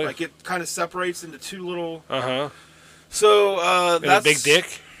 Oh, really? Like it kind of separates into two little. So that's a big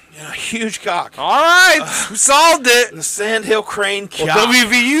dick. Yeah, huge cock. All right, we solved it. The sandhill crane cock. Well,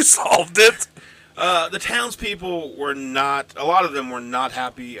 WVU solved it. The townspeople were not. A lot of them were not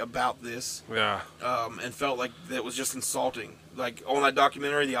happy about this. Yeah. And felt like it was just insulting. Like on that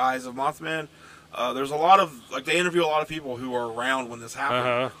documentary, The Eyes of Mothman, there's a lot of they interview a lot of people who were around when this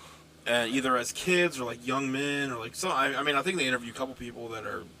happened, either as kids or like young men or like some. I mean, I think they interview a couple people that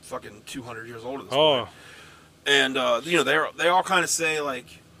are fucking 200 years old at this point. And they all kind of say like,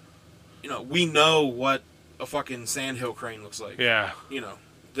 we know what a fucking sandhill crane looks like. Yeah.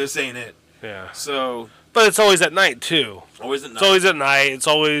 This ain't it. Yeah. So. But it's always at night too. Always at night. It's always at night. It's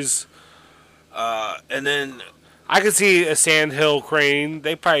always. And then. I could see a sandhill crane.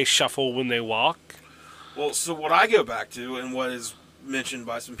 They probably shuffle when they walk. Well, so what I go back to, and what is mentioned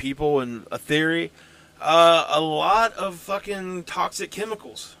by some people in a theory, a lot of fucking toxic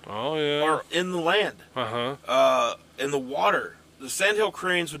chemicals. Oh yeah. Are in the land. In the water. The sandhill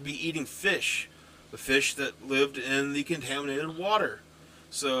cranes would be eating fish, the fish that lived in the contaminated water.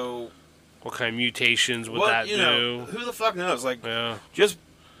 So. What kind of mutations would that do? Who the fuck knows? Just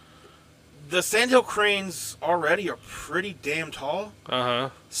the sandhill cranes already are pretty damn tall.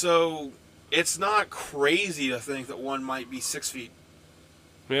 So it's not crazy to think that one might be 6 feet.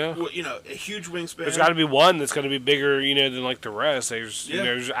 Yeah. Well, a huge wingspan. There's got to be one that's going to be bigger, than like the rest. There's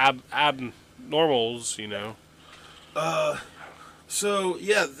abnormals, So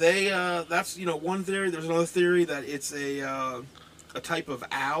yeah, they that's one theory. There's another theory that it's a type of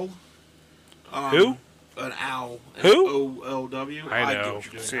owl. Who? An owl. Who? OLW. I know. Get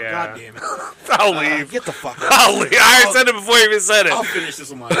what you're doing. Yeah. God damn it. I'll leave. Get the fuck out. I'll leave. I already said it before you even said it. I'll finish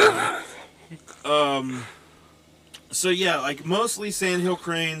this on my own. So yeah, like mostly sandhill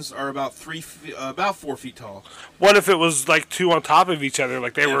cranes are about 4 feet tall. What if it was like two on top of each other,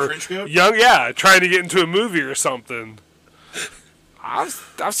 like they were French coat? young? Yeah, trying to get into a movie or something. I've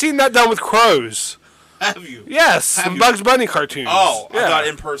seen that done with crows. Have you? Yes, some Bugs Bunny cartoons. Oh, yeah. I thought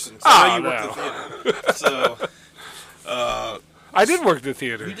in person. So I know you worked in the theater. So, I did work the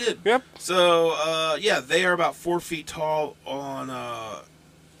theater. You did? Yep. So, yeah, they are about 4 feet tall on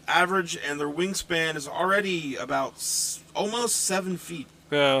average, and their wingspan is already about almost 7 feet.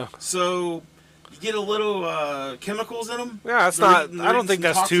 Yeah. So you get a little chemicals in them. Yeah, it's not. I don't think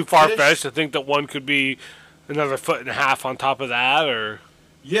that's too far fetched to think that one could be another 1.5 feet on top of that, or.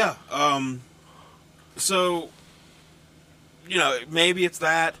 Yeah. So, maybe it's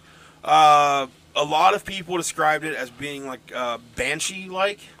that. A lot of people described it as being like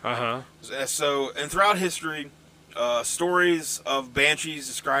banshee-like. So, and throughout history, stories of banshees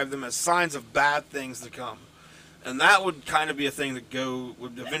describe them as signs of bad things to come, and that would kind of be a thing that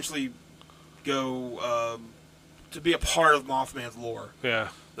would eventually go to be a part of Mothman's lore. Yeah.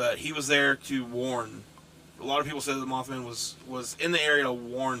 That he was there to warn. A lot of people said that Mothman was in the area to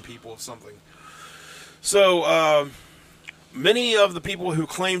warn people of something. So, many of the people who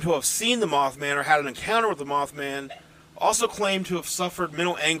claim to have seen the Mothman or had an encounter with the Mothman also claim to have suffered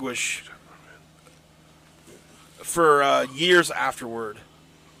mental anguish for years afterward.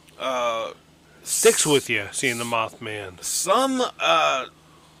 Sticks with you, seeing the Mothman.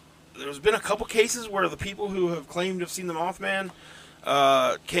 There's been a couple cases where the people who have claimed to have seen the Mothman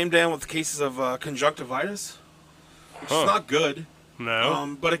came down with cases of conjunctivitis, which is not good.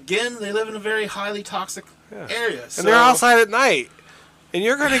 No. But again, they live in a very highly toxic area. And they're outside at night. And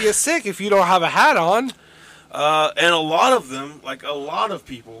you're going to get sick if you don't have a hat on. And a lot of them, like a lot of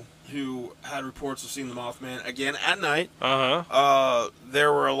people who had reports of seeing the Mothman, again, at night,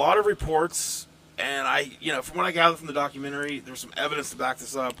 there were a lot of reports, and from what I gathered from the documentary, there's some evidence to back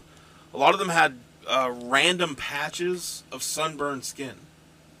this up. A lot of them had random patches of sunburned skin,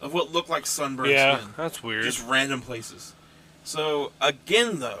 of what looked like sunburned skin. Yeah, that's weird. Just random places. So,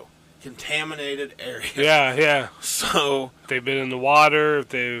 again, though, contaminated area. Yeah. So they've been in the water,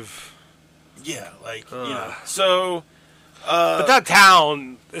 they've... Yeah, so... but that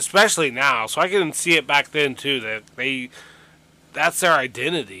town, especially now, so I can see it back then, too, that that's their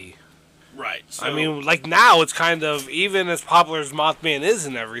identity. Right. So, I mean, like, now it's kind of, even as popular as Mothman is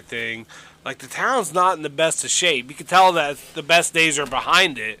and everything, like, the town's not in the best of shape. You can tell that the best days are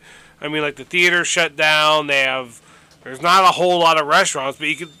behind it. I mean, like, the theater shut down, there's not a whole lot of restaurants, but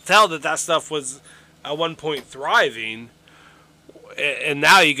you can tell that stuff was at one point thriving. And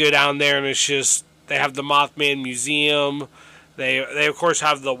now you go down there and it's just, they have the Mothman Museum. They of course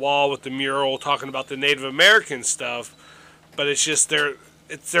have the wall with the mural talking about the Native American stuff, but it's just they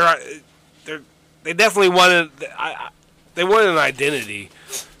definitely wanted an identity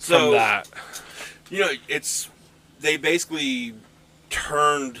from that. They basically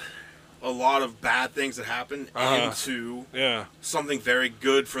turned a lot of bad things that happened into something very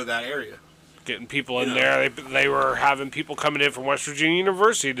good for that area. Getting people in there. They were having people coming in from West Virginia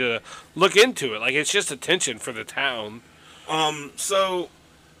University to look into it. Like, it's just attention for the town. The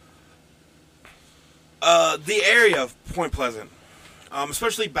area of Point Pleasant,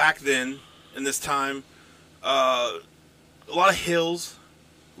 especially back then, in this time, a lot of hills,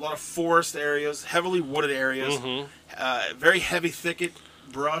 a lot of forest areas, heavily wooded areas, very heavy thicket,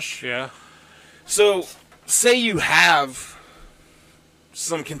 brush. Yeah. So, say you have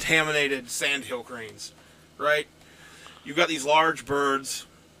some contaminated sandhill cranes, right? You've got these large birds.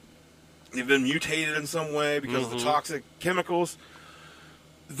 They've been mutated in some way because of the toxic chemicals.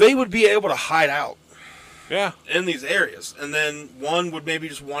 They would be able to hide out in these areas. And then one would maybe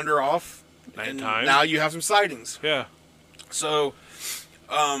just wander off. Nighttime. And now you have some sightings. Yeah. So,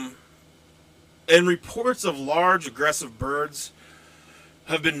 and reports of large aggressive birds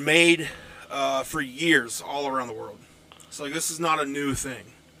have been made for years all around the world. So, like, this is not a new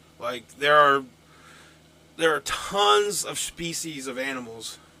thing. Like, there are tons of species of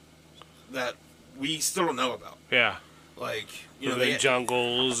animals that we still don't know about. Yeah. Like, they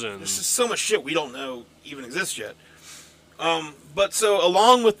jungles and there's just so much shit we don't know even exists yet. But so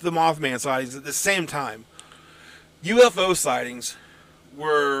along with the Mothman sightings at the same time, UFO sightings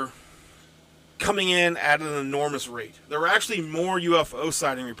were coming in at an enormous rate. There were actually more UFO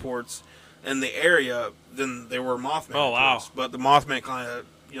sighting reports in the area than there were Mothman reports. Wow. But the Mothman kind of,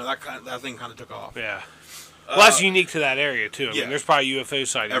 that thing kind of took off. Yeah. Well, that's unique to that area, too. I mean, there's probably UFO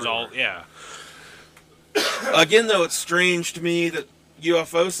sightings everywhere. Again, though, it's strange to me that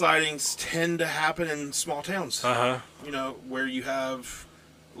UFO sightings tend to happen in small towns. Where you have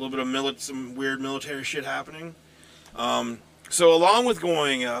a little bit of some weird military shit happening. So along with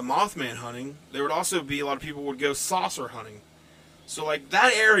going Mothman hunting, there would also be a lot of people would go saucer hunting. So, like,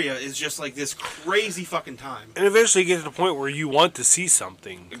 that area is just, like, this crazy fucking time. And eventually you get to the point where you want to see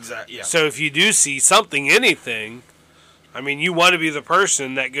something. Exactly, yeah. So if you do see something, anything, I mean, you want to be the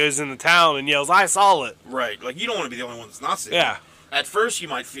person that goes into town and yells, "I saw it." Right. Like, you don't want to be the only one that's not seeing it. Yeah. At first, you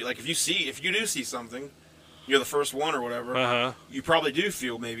might feel like if you do see something, you're the first one or whatever, Uh-huh. you probably do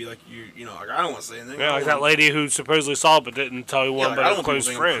feel maybe like like I don't want to say anything. Yeah, like that lady who supposedly saw it but didn't tell you one like, I but don't a want people close to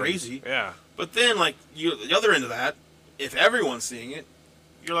think friend. I'm crazy. Yeah. But then, like the other end of that, if everyone's seeing it,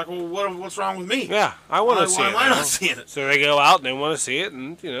 you're like, well, what's wrong with me? Yeah, I want to see Why it. am I now. not seeing it? So they go out and they want to see it,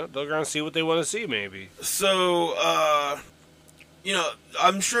 and they'll go and see what they want to see, maybe. So,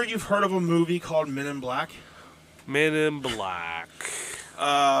 I'm sure you've heard of a movie called Men in Black. Men in Black.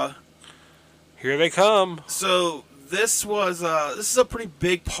 Uh, Here they come. so this is a pretty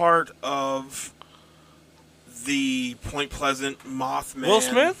big part of the Point Pleasant Mothman Will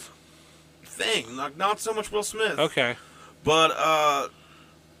Smith? thing. Not so much Will Smith. Okay. But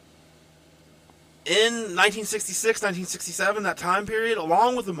in 1966, 1967, that time period,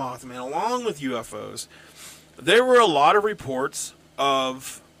 along with the Mothman, along with UFOs, there were a lot of reports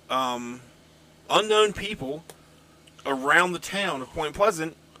of unknown people around the town of Point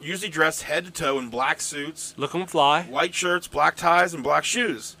Pleasant, usually dressed head to toe in black suits, Look 'em fly. white shirts, black ties, and black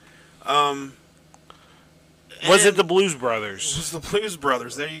shoes. Was it And the Blues it Brothers? was the Blues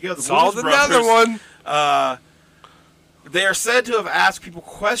Brothers. There you go. The Solved Blues another Brothers. one. They are said to have asked people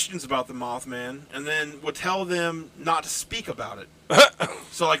questions about the Mothman and then would tell them not to speak about it.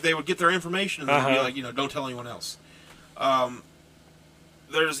 So, like, they would get their information and they'd be Uh-huh. like, don't tell anyone else.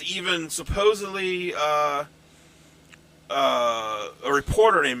 There's even supposedly a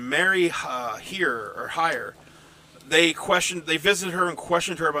reporter named Mary Hire. They visited her and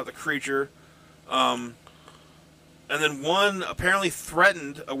questioned her about the creature. And then one apparently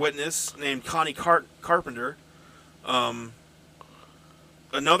threatened a witness named Connie Carpenter.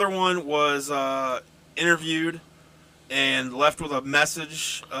 Another one was interviewed and left with a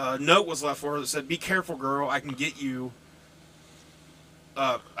message. A note was left for her that said, "Be careful, girl. I can get you.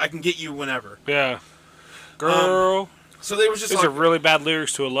 I can get you whenever." Yeah. Girl. So they was just These like, are really bad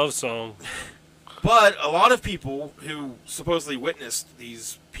lyrics to a love song. but a lot of people who supposedly witnessed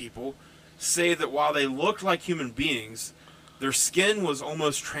these people say that while they looked like human beings, their skin was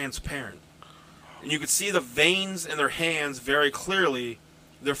almost transparent. And you could see the veins in their hands very clearly.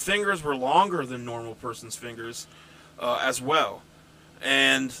 Their fingers were longer than normal person's fingers as well.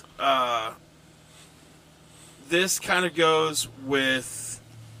 And this kind of goes with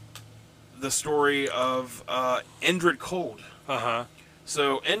the story of Indrid Cold. Uh-huh.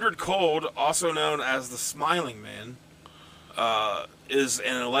 So Indrid Cold, also known as the Smiling Man, is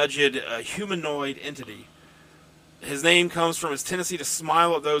an alleged humanoid entity. His name comes from his tendency to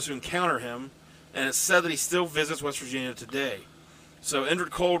smile at those who encounter him, and it's said that he still visits West Virginia today. So Indrid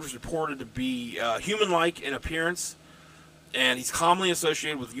Cold was reported to be human-like in appearance, and he's commonly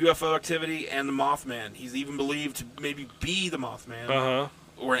associated with UFO activity and the Mothman. He's even believed to maybe be the Mothman Uh-huh.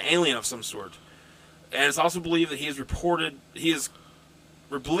 or an alien of some sort. And it's also believed that he is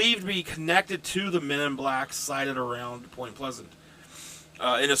believed to be connected to the Men in Black sighted around Point Pleasant.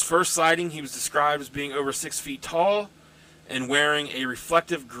 In his first sighting, he was described as being over 6 feet tall and wearing a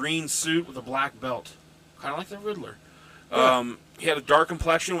reflective green suit with a black belt, kind of like the Riddler. He had a dark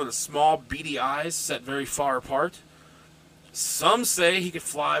complexion with a small, beady eyes set very far apart. Some say he could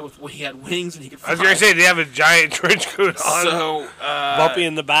fly he had wings and he could fly. I was going to say, they have a giant trench coat on. So, Bumpy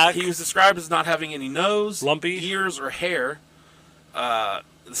in the back. he was described as not having any nose, Lumpy. ears, or hair. The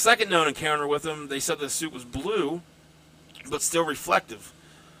second known encounter with him, they said the suit was blue, but still reflective.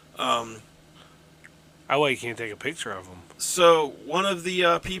 I you can't take a picture of him. So one of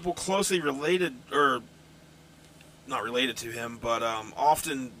the people closely related, or not related to him, but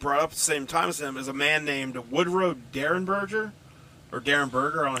often brought up at the same time as him, is a man named Woodrow Derenberger, or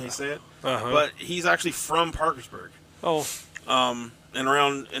Derenberger, I don't know how you say it. Uh-huh. But he's actually from Parkersburg. Oh. And in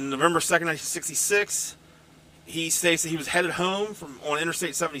November 2nd, 1966, he states that he was headed home on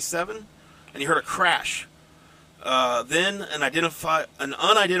Interstate 77, and he heard a crash. Then an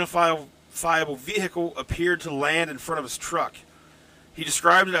unidentifiable vehicle appeared to land in front of his truck. He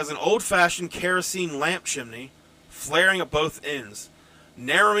described it as an old-fashioned kerosene lamp chimney, flaring at both ends,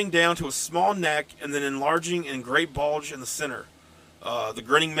 narrowing down to a small neck and then enlarging in a great bulge in the center. The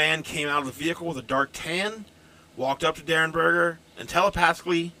grinning man came out of the vehicle with a dark tan, walked up to Derenberger, and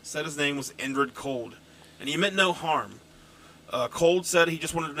telepathically said his name was Indrid Cold, and he meant no harm. Cold said he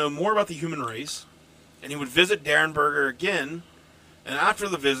just wanted to know more about the human race, and he would visit Derenberger again. And after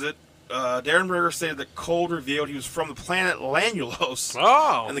the visit, Derenberger stated that Cold revealed he was from the planet Lanulos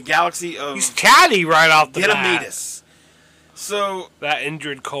Oh. and the galaxy of He's chatty right off the bat. Ganymedes. So, That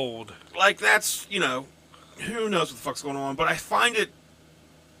Indrid Cold. like, that's, who knows what the fuck's going on, but I find it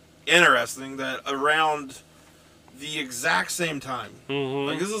interesting that around the exact same time, Mm-hmm.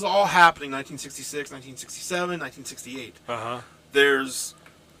 like, this is all happening 1966, 1967, 1968. Uh-huh. There's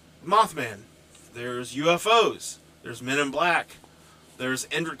Mothman There's UFOs. There's Men in Black. There's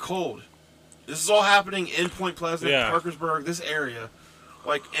Indrid Cold. This is all happening in Point Pleasant, Parkersburg, this area.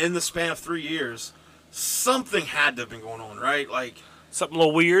 Like, in the span of 3 years, something had to have been going on, right? Like, something a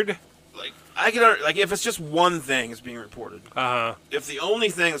little weird. Like, like if it's just one thing is being reported. If the only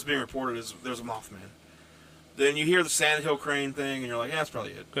thing that's being reported is there's a Mothman, then you hear the Sand Hill Crane thing, and you're like, yeah, that's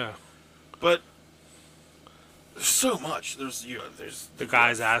probably it. Yeah. But there's so much. There's the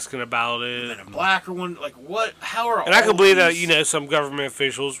guys asking about it. Men in Black or one. Like, what? How are? And I can believe that some government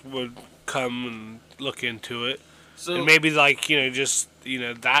officials would come and look into it. So, and maybe just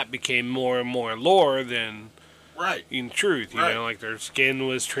that became more and more lore than in truth. You know, like their skin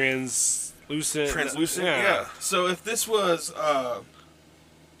was translucent. Yeah. So if this was,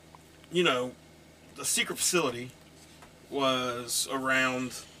 the secret facility was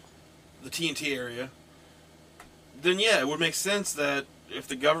around the TNT area, then it would make sense that if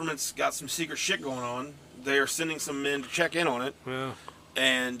the government's got some secret shit going on, they are sending some men to check in on it. Yeah.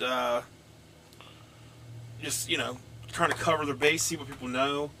 And just trying to cover their base, see what people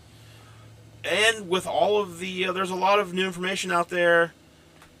know. And with all of the there's a lot of new information out there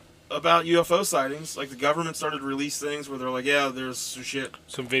about UFO sightings. Like, the government started to release things where they're like, yeah, there's some shit,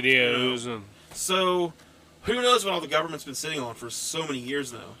 some videos, and so who knows what all the government's been sitting on for so many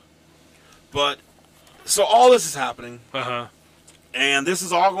years now. But so all this is happening, and this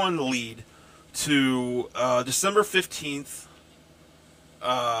is all going to lead to December 15th,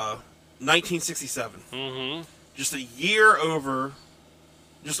 1967. Mm-hmm. Just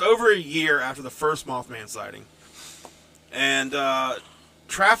over a year after the first Mothman sighting. And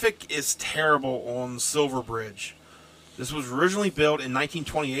traffic is terrible on Silver Bridge. This was originally built in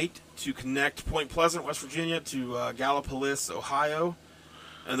 1928 to connect Point Pleasant, West Virginia, to Gallipolis, Ohio.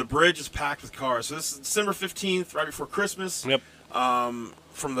 And the bridge is packed with cars. So this is December 15th, right before Christmas. Yep.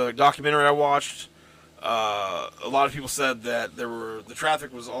 From the documentary I watched, a lot of people said that the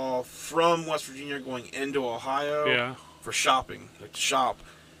traffic was all from West Virginia going into Ohio for shopping, like to shop.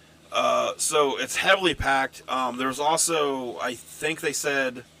 So it's heavily packed. There was also, I think they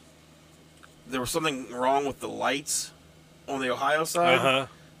said there was something wrong with the lights on the Ohio side.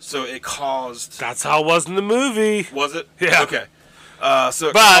 So it caused... That's how it was in the movie. Was it? Yeah. Okay.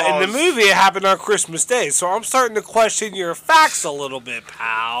 In the movie, it happened on Christmas Day, so I'm starting to question your facts a little bit,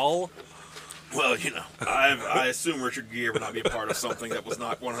 pal. Well, I assume Richard Gere would not be a part of something that was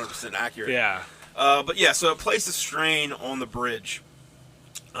not 100% accurate. Yeah. So it placed a strain on the bridge.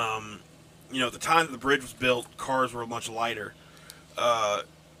 At the time that the bridge was built, cars were much lighter.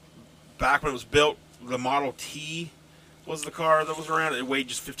 Back when it was built, the Model T was the car that was around. It weighed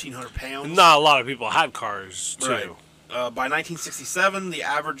just 1,500 pounds. Not a lot of people had cars, too. Right. By 1967, the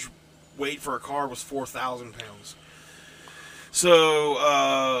average weight for a car was 4,000 pounds. So,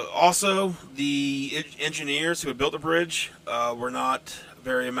 also, the engineers who had built the bridge were not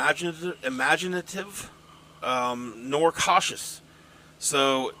very imaginative nor cautious.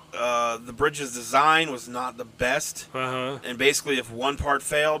 So, the bridge's design was not the best. And basically, if one part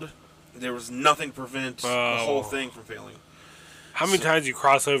failed, there was nothing to prevent the whole thing from failing. How many times you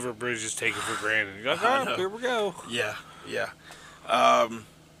cross over a bridge just take it for granted? You're like, oh, here we go. Yeah. I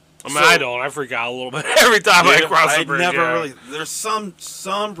don't. I freak out a little bit every time I cross a bridge. Really. There's some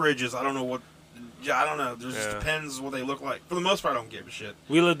bridges. I don't know what. I don't know. It just depends what they look like. For the most part, I don't give a shit.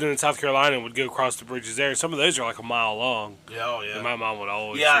 We lived in South Carolina and would go across the bridges there. Some of those are like a mile long. Yeah, And my mom would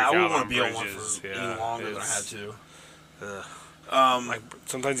always. Yeah, I wouldn't want to be on one for any longer than I had to. Like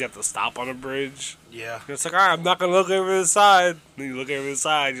sometimes you have to stop on a bridge. Yeah. And it's like, all right, I'm not gonna look over the side. And you look over the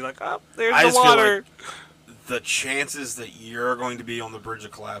side, you're like, oh, there's the water. Feel like the chances that you're going to be on the bridge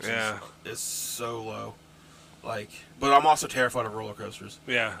of collapse is so low. But I'm also terrified of roller coasters.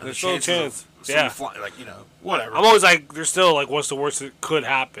 Yeah, there's still a chance. Whatever. I'm always like, there's still like, what's the worst that could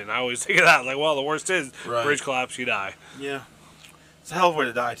happen? I always think of that. Like, well, the worst is bridge collapse, you die. Yeah, it's a hell of a way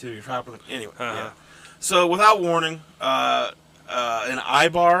to die too. You're trapped with anyway. Yeah. So without warning, an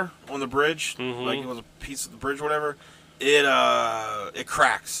eye-bar on the bridge, like it was a piece of the bridge or whatever, it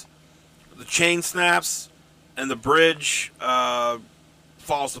cracks. The chain snaps, and the bridge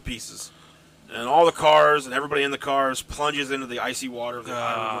falls to pieces. And all the cars and everybody in the cars plunges into the icy water of the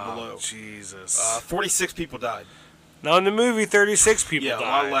eye river below. Jesus. 46 people died. Now in the movie, 36 people died. Yeah,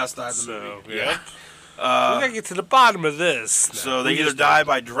 a lot less died in the movie. Yeah. We gotta get to the bottom of this. So they either die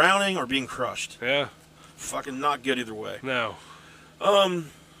by drowning or being crushed. Yeah. Fucking not good either way. No.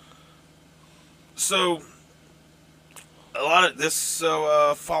 So a lot of this.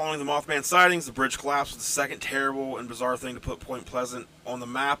 So following the Mothman sightings, the bridge collapse was the second terrible and bizarre thing to put Point Pleasant on the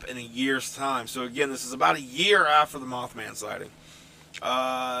map in a year's time. So again, this is about a year after the Mothman sighting.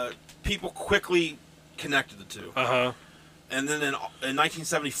 People quickly connected the two. And then in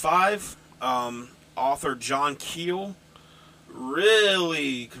 1975, author John Keel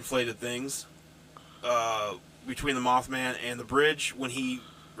really conflated things between the Mothman and the bridge when he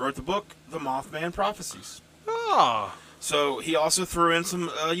wrote the book, The Mothman Prophecies. Oh. So he also threw in some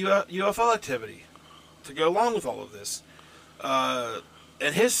UFO activity to go along with all of this.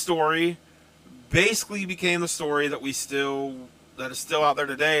 And his story basically became the story that is still out there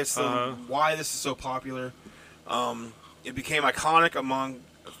today. It's still why this is so popular. It became iconic among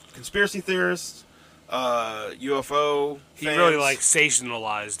conspiracy theorists, UFO fans. He really like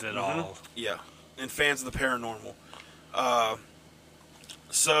sensationalized it all. Yeah, and fans of the paranormal.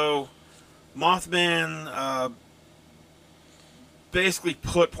 So Mothman basically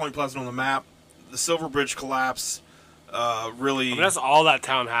put Point Pleasant on the map. The Silver Bridge collapse really... I mean, that's all that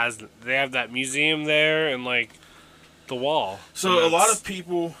town has. They have that museum there and, like, the wall. So a lot of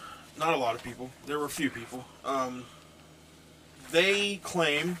people... Not a lot of people. There were a few people. They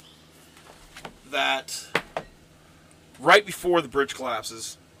claim that right before the bridge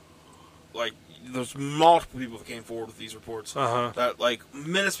collapses, like, there's multiple people that came forward with these reports, that, like,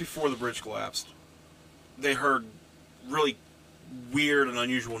 minutes before the bridge collapsed, they heard really weird and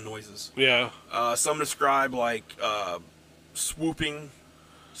unusual noises. Yeah. Some describe like swooping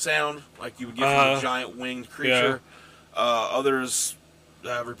sound, like you would get from a giant winged creature. Yeah. Others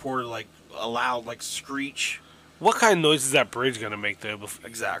reported like a loud like screech. What kind of noise is that bridge gonna make though?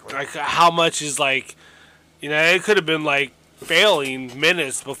 Exactly. Like how much is like, it could have been like failing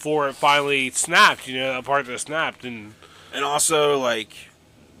minutes before it finally snapped. That part that snapped and also like.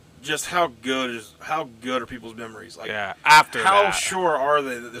 Just how good are people's memories? Like, after how that. sure are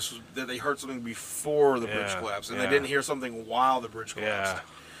they that they heard something before the bridge collapsed, and they didn't hear something while the bridge collapsed?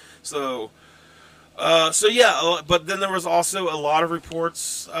 So, but then there was also a lot of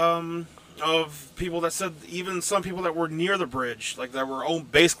reports of people that said even some people that were near the bridge, like that were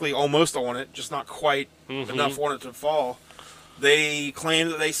basically almost on it, just not quite enough on it to fall. They claimed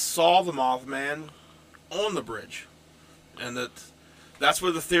that they saw the Mothman on the bridge, and that's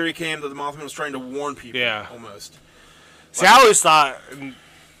where the theory came that the Mothman was trying to warn people. Almost. See, I always thought, and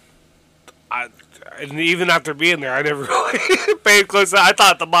even after being there, I never really paid close. I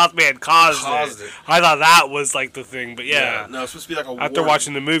thought the Mothman caused it. I thought that was like the thing, but no, it's supposed to be like a. After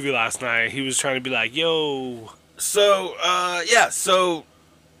watching the movie last night, he was trying to be like, "Yo." So, so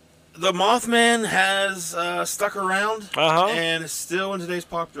the Mothman has stuck around and is still in today's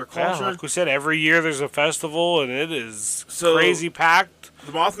popular culture. Yeah, like we said, every year there's a festival, and it is crazy packed.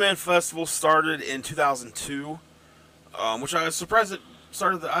 The Mothman Festival started in 2002, which I was surprised it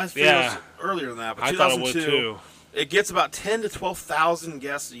started. I feel it was earlier than that, but I 2002, thought it would too. It gets about 10 to 12,000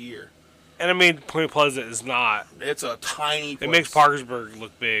 guests a year. And I mean, Point Pleasant is not. It's a tiny place. It makes Parkersburg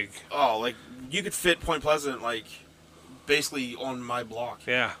look big. Oh, like you could fit Point Pleasant like basically on my block.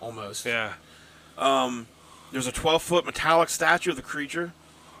 Yeah. Almost. Yeah. There's a 12-foot metallic statue of the creature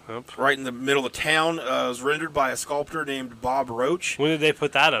right in the middle of the town. It was rendered by a sculptor named Bob Roach. When did they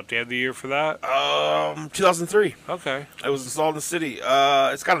put that up? Do you have the year for that? 2003. Okay. It was installed in the city.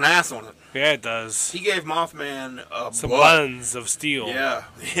 It's got an ass on it. Yeah, it does. He gave Mothman some buttons of steel. Yeah,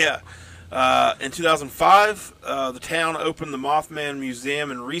 yeah. In 2005, the town opened the Mothman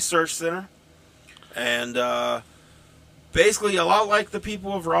Museum and Research Center. And basically, a lot like the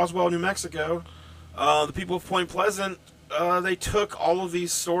people of Roswell, New Mexico, the people of Point Pleasant, they took all of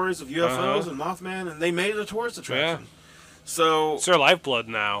these stories of UFOs and Mothman, and they made it a tourist attraction. Yeah. So it's their lifeblood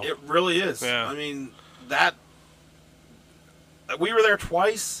now. It really is. Yeah. I mean, we were there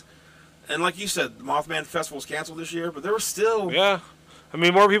twice, and like you said, the Mothman Festival was canceled this year, but there were still... Yeah. I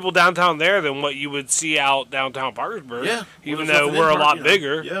mean, more people downtown there than what you would see out downtown Parkersburg. Yeah. Even though we're a lot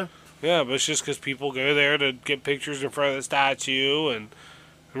bigger. Yeah. Yeah, but it's just because people go there to get pictures in front of the statue, and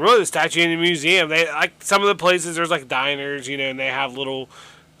really the statue in the museum. They like some of the places. There's like diners, and they have little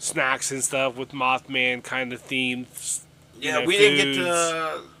snacks and stuff with Mothman kind of themes. Yeah, we didn't get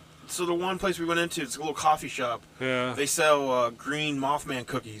to. So the one place we went into, it's a little coffee shop. Yeah. They sell green Mothman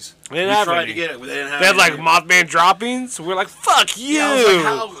cookies. They didn't have tried any. to get it. They didn't have. They had like Mothman droppings. We're like, fuck you. Yeah,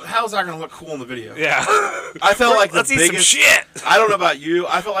 I was like, how's that gonna look cool in the video? Yeah. I felt like let's the eat biggest. Some shit. I don't know about you.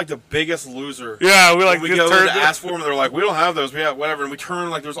 I felt like the biggest loser. Yeah, we we go there to ask for them. They're like, we don't have those. We have whatever. And we turn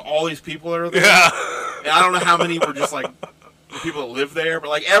like there's all these people that are there. Yeah. And I don't know how many were just like the people that live there, but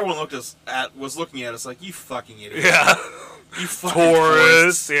like everyone was looking at us like, you fucking idiot. Yeah. You fucking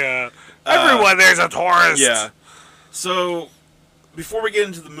tourists. Yeah. Everyone there's a tourist. Yeah. So, before we get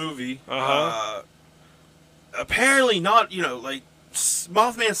into the movie, apparently not, like,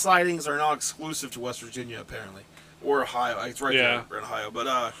 Mothman sightings are not exclusive to West Virginia, apparently. or Ohio. It's right Yeah. there in Ohio.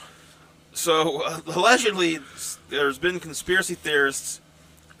 But allegedly, there's been conspiracy theorists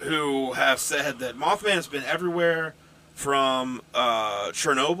who have said that Mothman has been everywhere from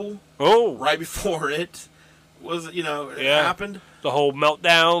Chernobyl, right before it was, it happened. The whole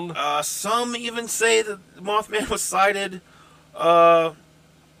meltdown. Some even say that Mothman was sighted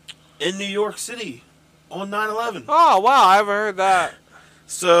in New York City on 9/11. Oh, wow, I haven't heard that.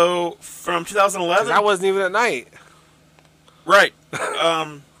 So, from 2011... That wasn't even at night. Right.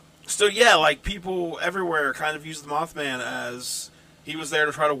 So, yeah, like, people everywhere kind of use the Mothman as he was there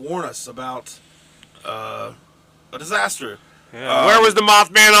to try to warn us about a disaster. Yeah. Where was the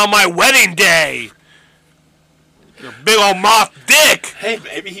Mothman on my wedding day? Your big old moth dick! Hey,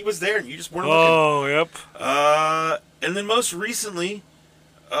 maybe he was there and you just weren't looking. Oh, yep. And then most recently...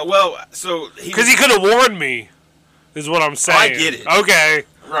 Because he could have warned me, is what I'm saying. I get it. Okay.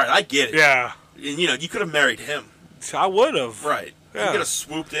 Right, I get it. Yeah. And, you could have married him. I would have. Right. Yeah. He could have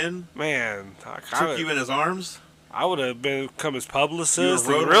swooped in. Man. Took you in his arms. I would have become his publicist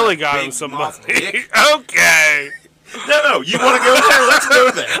You and really got him some money. Okay. No, you want to go there? Let's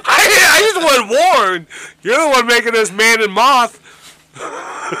go there. I just want warned. You're the one making us man and moth.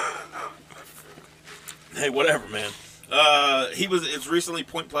 Hey, whatever, man. It's recently,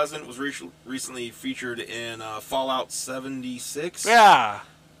 Point Pleasant was recently featured in Fallout 76. Yeah.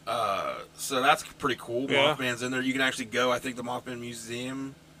 So that's pretty cool. Yeah. Mothman's in there. You can actually go. I think the Mothman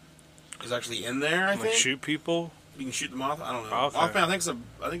Museum is actually in there. I think shoot people. You can shoot the moth. I don't know. Okay. Mothman.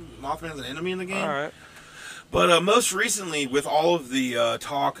 I think Mothman's an enemy in the game. All right. But most recently, with all of the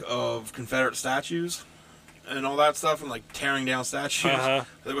talk of Confederate statues and all that stuff, and like tearing down statues,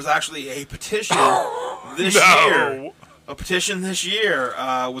 there was actually a petition this year. A petition this year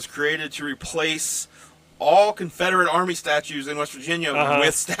was created to replace all Confederate Army statues in West Virginia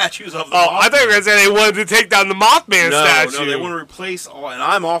with statues of the Mothman. I thought you were going to say they wanted to take down the Mothman statue. No, they want to replace all, and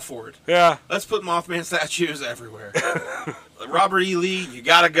I'm all for it. Yeah. Let's put Mothman statues everywhere. Robert E. Lee, you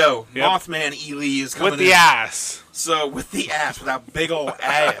gotta go. Yep. Mothman E. Lee is coming with the ass. So, with the ass, with that big old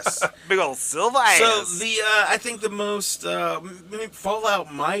ass. Big old silver ass. So, I think the most, maybe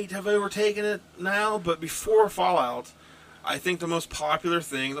Fallout might have overtaken it now, but before Fallout, I think the most popular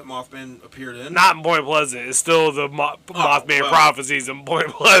thing that Mothman appeared in... Not in Point Pleasant. It's still the Mothman Prophecies in Point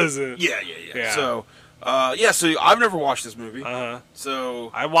Pleasant. Yeah. So, so I've never watched this movie. So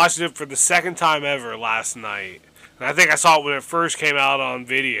I watched it for the second time ever last night. And I think I saw it when it first came out on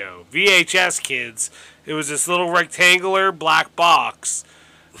video. VHS, kids. It was this little rectangular black box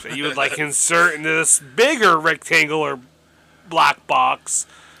that you would insert into this bigger rectangular black box.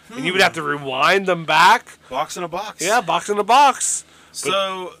 And you would have to rewind them back. Box in a box. Yeah, box in a box.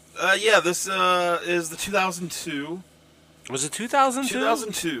 So, this is the 2002. Was it 2002?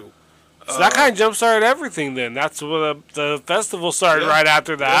 2002. So that kind of jump-started everything then. That's when the festival started right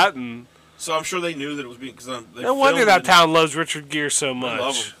after that. Yeah. And so I'm sure they knew that it was being... No wonder that town loves Richard Gere so much. They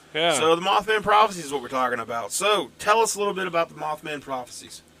love him. Yeah. So the Mothman Prophecies is what we're talking about. So tell us a little bit about the Mothman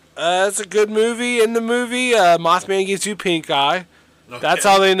Prophecies. It's a good movie. In the movie, Mothman gives you pink eye. Okay. That's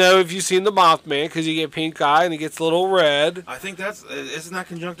how they know if you've seen the Mothman, because you get pink eye and it gets a little red. I think isn't that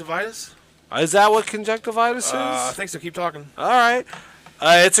conjunctivitis? Is that what conjunctivitis is? I think so. Keep talking. All right.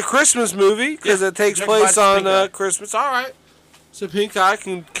 It's a Christmas movie because it takes place on Christmas. All right. So pink eye,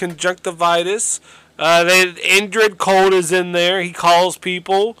 conjunctivitis. Indrid Cold is in there. He calls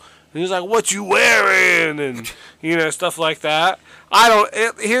people. And he's like, "What you wearing?" And stuff like that.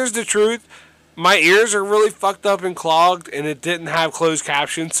 Here's the truth. My ears are really fucked up and clogged, and it didn't have closed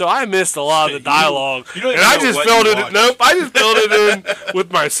captions, so I missed a lot of the dialogue. I just filled it in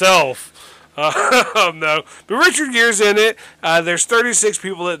with myself. No, but Richard Gere's in it. There's 36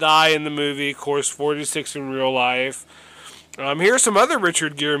 people that die in the movie. Of course, 46 in real life. Here's some other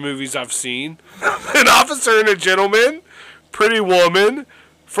Richard Gere movies I've seen: An Officer and a Gentleman, Pretty Woman,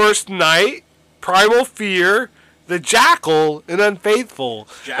 First Night, Primal Fear, The Jackal, and Unfaithful.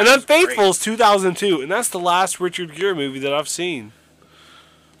 And Unfaithful is 2002, and that's the last Richard Gere movie that I've seen.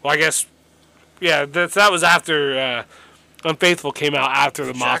 Well, I guess, that was after Unfaithful came out after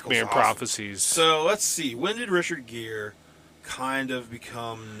the Mothman Prophecies. So let's see, when did Richard Gere kind of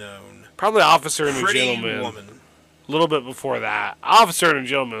become known? Probably Officer and a Pretty Gentleman. Woman. A little bit before that. Officer and a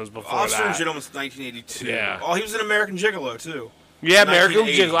Gentleman was before that. Officer and a Gentleman's 1982. Yeah. Oh, he was in American Gigolo too. Yeah, American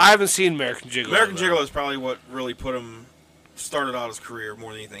Gigolo. I haven't seen American Gigolo. American Gigolo is probably what really started out his career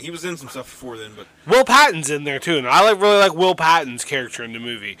more than anything. He was in some stuff before then, but Will Patton's in there too, and I really like Will Patton's character in the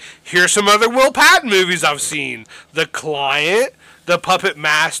movie. Here's some other Will Patton movies I've seen: The Client, The Puppet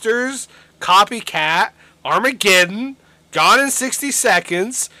Masters, Copycat, Armageddon, Gone in 60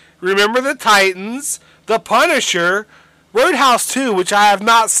 Seconds, Remember the Titans, The Punisher, Roadhouse 2, which I have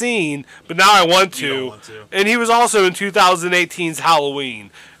not seen, but now I want to. You don't want to. And he was also in 2018's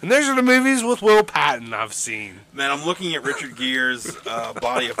Halloween. And those are the movies with Will Patton I've seen. Man, I'm looking at Richard Gere's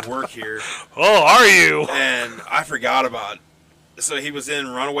body of work here, Oh, are you? and I forgot about. So he was in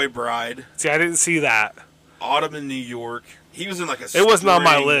Runaway Bride, See, I didn't see that. Autumn in New York. He was in like a. It wasn't on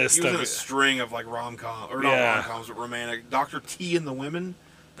my string- list He was of in a it. string of like rom-com or not Yeah. rom-coms, but romantic. Dr. T and the Women.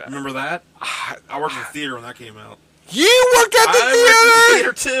 Remember that? I worked in the theater when that came out. You worked at the I theater? worked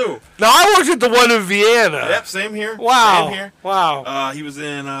in the theater too. No, I worked at the one in Vienna. Yep, same here. Wow. Same here. Wow. He was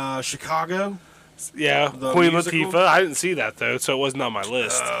in Chicago. Yeah, the Queen musical? Latifah. I didn't see that, though, so it wasn't on my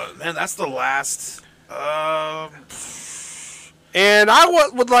list. Man, that's the last. And I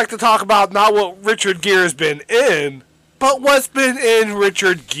would like to talk about not what Richard Gere has been in, but what's been in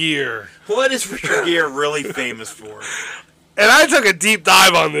Richard Gere. What is Richard Gere really famous for? And I took a deep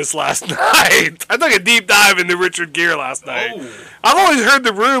dive on this last night. I took a deep dive into Richard Gere last night. Oh. I've always heard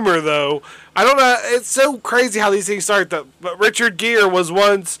the rumor, though. I don't know. It's so crazy how these things start. But Richard Gere was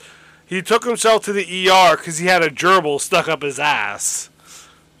once... He took himself to the ER because he had a gerbil stuck up his ass.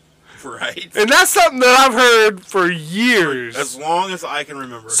 Right. And that's something that I've heard for years. As long as I can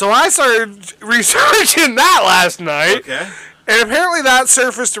remember. So I started researching that last night. Okay. And apparently that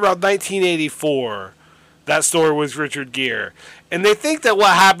surfaced around 1984. That story was Richard Gere. And they think that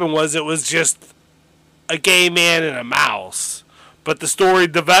what happened was it was just a gay man and a mouse. But the story,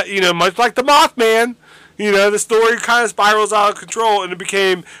 much like the Mothman, the story kind of spirals out of control and it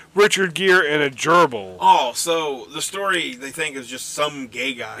became Richard Gere and a gerbil. Oh, so the story they think is just some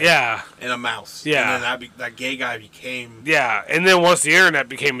gay guy. Yeah. And a mouse. Yeah. And then that gay guy became. Yeah. And then once the internet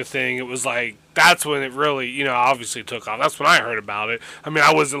became a thing, it was like, that's when it really, obviously took off. That's when I heard about it. I mean,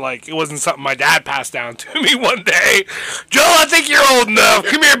 it wasn't something my dad passed down to me one day. Joel, I think you're old enough.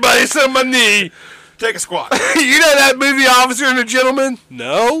 Come here, buddy. Sit on my knee. Take a squat. You know that movie Officer and a Gentleman?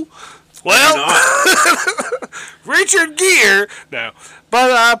 No? Well, Richard Gere. No.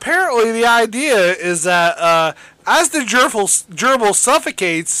 But apparently the idea is that as the gerbil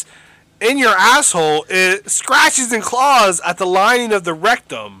suffocates in your asshole, it scratches and claws at the lining of the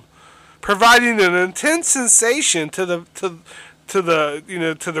rectum, providing an intense sensation to the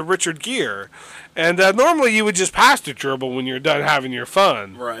Richard Gere. And normally you would just pass the gerbil when you're done having your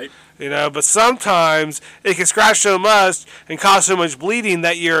fun. Right. But sometimes it can scratch so much and cause so much bleeding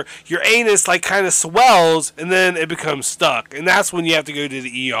that your anus kind of swells and then it becomes stuck. And that's when you have to go to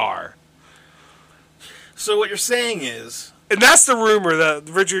the ER. So what you're saying is... And that's the rumor that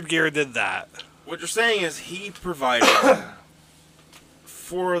Richard Gere did that. What you're saying is he provided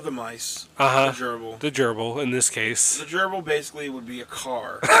for the mice, the gerbil. The gerbil, in this case. The gerbil basically would be a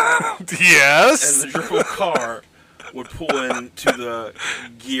car. Yes. And the gerbil car would pull into the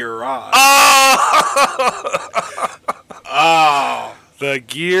garage. Oh! The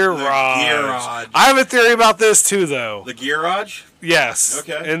Garage. Garage. I have a theory about this too, though. The garage? Yes.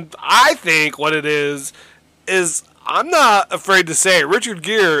 Okay. And I think what it is I'm not afraid to say it, Richard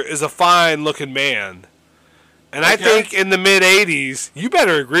Gere is a fine-looking man. And I think in the mid-'80s, you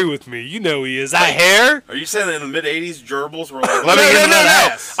better agree with me. You know he is. That hair? Are you saying that in the mid-'80s, gerbils were like, let me get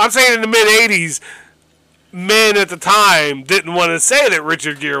that ass? I'm saying in the mid-'80s, men at the time didn't want to say that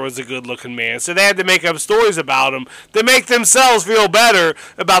Richard Gere was a good-looking man, so they had to make up stories about him to make themselves feel better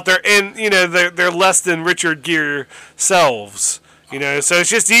about their less than Richard Gere selves. So it's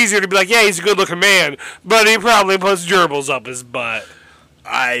just easier to be like, yeah, he's a good-looking man, but he probably puts gerbils up his butt.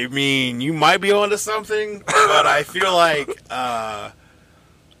 I mean, you might be onto something, but I feel like...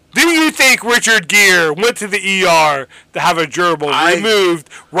 Do you think Richard Gere went to the ER to have a gerbil removed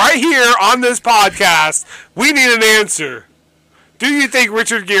right here on this podcast? We need an answer. Do you think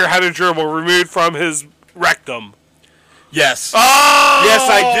Richard Gere had a gerbil removed from his rectum? Yes. Oh! Yes,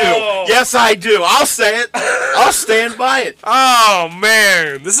 I do. Yes, I do. I'll say it. I'll stand by it. Oh,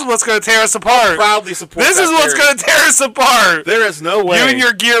 man. This is what's going to tear us apart. Proudly support This that is what's theory. going to tear us apart. There is no way. You and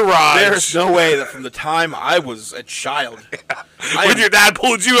your garage. There is no way that from the time I was a child, when your dad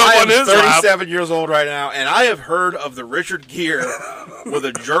pulled you up I on his am lap. 37 years old right now, and I have heard of the Richard Gere with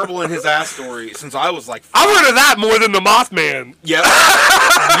a gerbil in his ass story since I was like 5. I've heard of that more than the Mothman. Yep.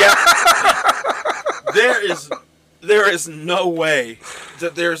 Yep. There is no way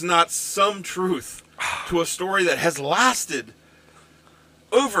that there's not some truth to a story that has lasted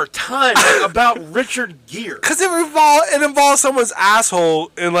over time about Richard Gere. Because it involves someone's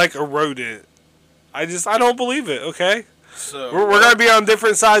asshole in a rodent. I don't believe it, okay? So We're going to be on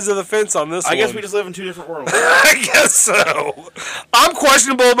different sides of the fence on this one. I guess we just live in two different worlds. I guess so. I'm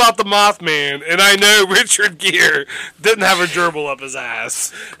questionable about the Mothman, and I know Richard Gere didn't have a gerbil up his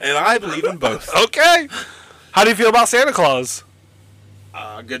ass. And I believe in both. Okay. How do you feel about Santa Claus?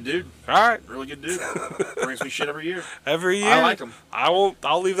 Good dude. All right. Really good dude. Brings me shit every year. Every year. I like him. I won't.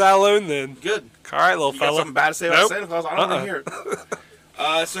 I'll leave that alone then. Good. All right, little You got fella. something bad to say about Nope. Santa Claus? I don't want to hear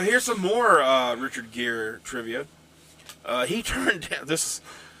it. So here's some more Richard Gere trivia. He turned down this.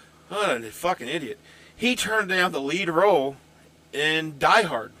 What a fucking idiot. He turned down the lead role in Die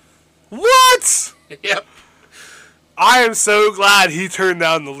Hard. What? Yep. I am so glad he turned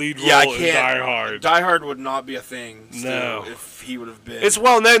down the lead role Yeah, I in can't. Die Hard. Die Hard would not be a thing still No. if he would have been. It's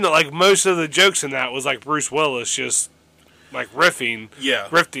well known that like most of the jokes in that was like Bruce Willis just like riffing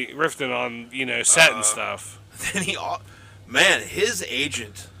on set and stuff. Then man, his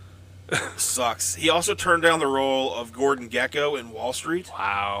agent sucks. He also turned down the role of Gordon Gekko in Wall Street.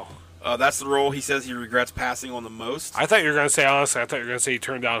 Wow. That's the role he says he regrets passing on the most. I thought you were gonna say honestly. I thought you were gonna say he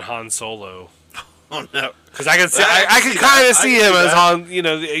turned down Han Solo Oh no. because I could see, I I can could see kind that. of I see can him see as that. Han,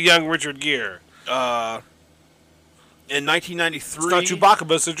 a young Richard Gere. In 1993, It's not Chewbacca,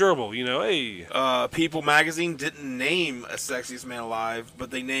 but it's a gerbil. Hey. People magazine didn't name a sexiest man alive,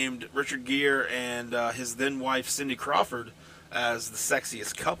 but they named Richard Gere and his then wife Cindy Crawford as the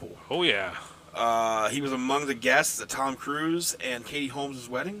sexiest couple. Oh yeah. He was among the guests at Tom Cruise and Katie Holmes'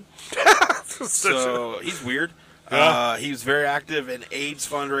 wedding. So he's weird. Yeah. He was very active in AIDS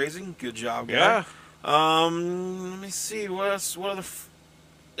fundraising. Good job, guy. Yeah. Let me see. What other?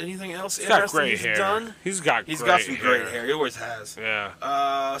 Anything else He's got interesting great he's hair. done? He's got some great hair. He always has.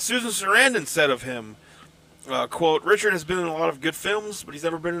 Yeah. Susan Sarandon said of him, quote, Richard has been in a lot of good films, but he's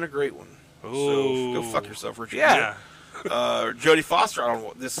never been in a great one. Ooh. So go fuck yourself, Richard. Yeah. Jodie Foster, I don't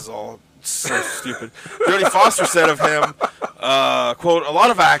know, this is all so stupid. Jodie Foster said of him, quote, a lot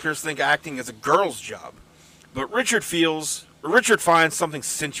of actors think acting is a girl's job, but Richard finds something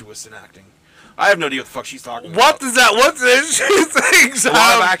sensuous in acting. I have no idea what the fuck she's talking about. What's this? She thinks A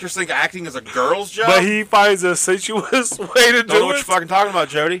lot of actors think acting is a girl's job. But he finds a sensuous way to Don't know do what it. you're fucking talking about,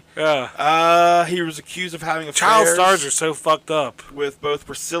 Jody. Yeah. He was accused of having Child affairs stars are so fucked up. with both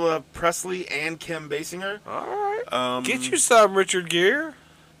Priscilla Presley and Kim Basinger. All right. Get you some, Richard Gere.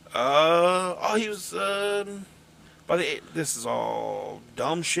 He was. This is all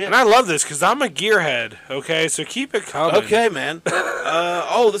dumb shit. And I love this because I'm a gearhead. Okay, so keep it coming. Okay, man.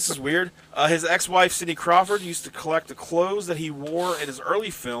 This is weird. His ex-wife, Cindy Crawford, used to collect the clothes that he wore in his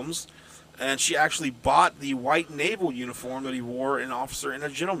early films, and she actually bought the white naval uniform that he wore in Officer and a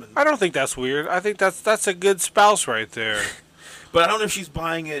Gentleman. I don't think that's weird. I think that's a good spouse right there. But I don't know if she's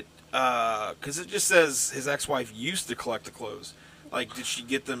buying it, because it just says his ex-wife used to collect the clothes. Like, did she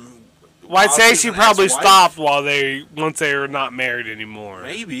get them... Well, I'd while say was she an probably ex-wife? stopped once they were not married anymore.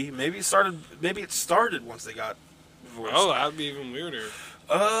 Maybe it started once they got divorced. Oh, that'd be even weirder.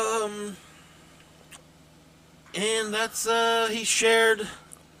 And that's he shared.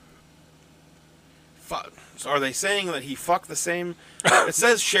 So are they saying that he fucked the same? It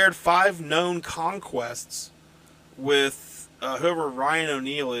says shared 5 known conquests with whoever Ryan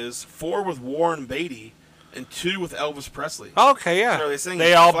O'Neal is, 4 with Warren Beatty, and 2 with Elvis Presley. Okay, yeah. So are they saying they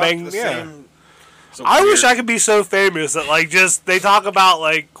he all fucked banged. the Yeah. same? So I wish weird. I could be so famous that like just they talk about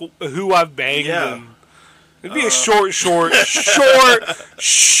like who I've banged. Yeah. And it'd be a short. It's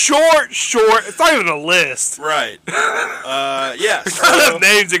not even a list. Right. Yeah. It's not So enough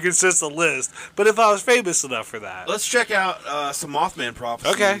names to consist a list. But if I was famous enough for that, let's check out some Mothman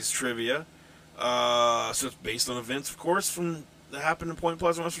prophecies Okay. trivia. So it's based on events, of course, that happened in Point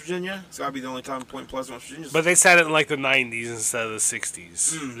Pleasant, West Virginia. It's got to be the only time Point Pleasant, West Virginia. but they said it in like the '90s instead of the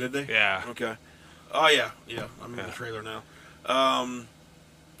 '60s. Did they? Yeah. Okay. Oh yeah. I'm in the trailer now.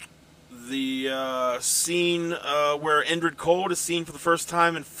 The scene where Indrid Cold is seen for the first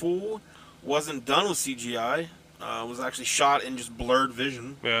time in full wasn't done with CGI. Was actually shot in just blurred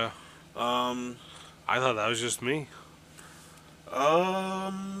vision. Yeah. I thought that was just me.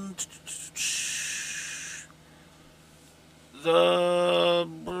 Not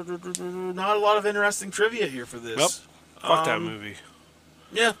a lot of interesting trivia here for this. Nope. Fuck that movie.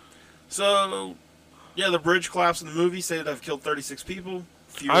 Yeah. So, the bridge collapse in the movie say that I've killed 36 people.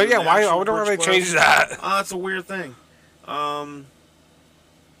 Fewer Oh than yeah. the Why? I actual wonder why bridge they collapse. changed that. That's a weird thing.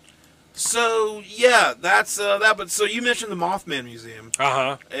 So yeah, that's that. But so you mentioned the Mothman Museum,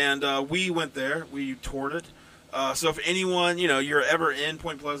 and we went there. We toured it. So if anyone, you're ever in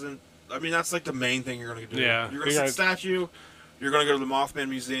Point Pleasant, I mean that's like the main thing you're gonna do. Yeah. You're gonna see the statue. You're going to go to the Mothman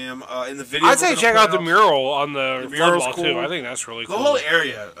Museum. In the video, I'd say check out the mural on the mural's flood wall, cool. too. I think that's really cool. The whole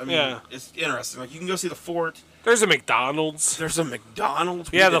area, I mean, Yeah. it's interesting. Like, you can go see the fort. There's a McDonald's. There's a McDonald's.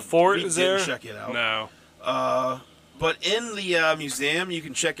 Yeah, the fort we is didn't there. Check it out. No. But in the museum, you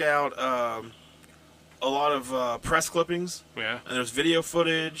can check out a lot of press clippings. Yeah. And there's video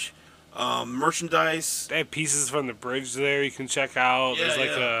footage, merchandise. They have pieces from the bridge there you can check out. Yeah, There's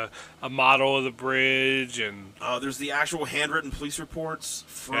like a model of the bridge, and There's the actual handwritten police reports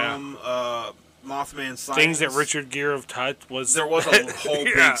from Mothman sightings. things that Richard Gere of Touch was. There was a whole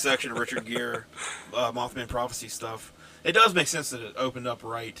Yeah. big section of Richard Gere Mothman prophecy stuff. It does make sense that it opened up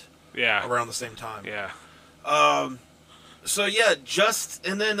right Yeah. around the same time. Yeah. So yeah,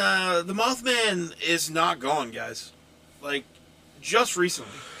 and then the Mothman is not gone, guys. Like, just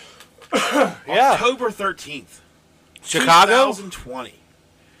recently. Yeah. October 13th. Chicago? 2020.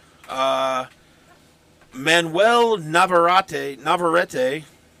 Manuel Navarrete,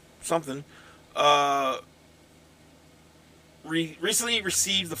 something, recently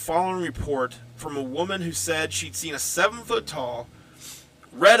received the following report from a woman who said she'd seen a 7-foot-tall,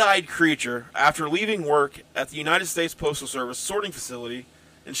 red-eyed creature after leaving work at the United States Postal Service sorting facility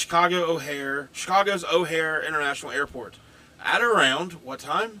in Chicago's O'Hare International Airport. At around, what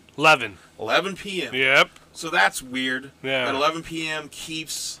time? 11. 11 p.m. Yep. So that's weird. Yeah. At 11 p.m.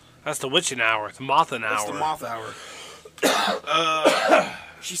 keeps... That's the witching hour. It's the mothin' hour. That's the moth hour.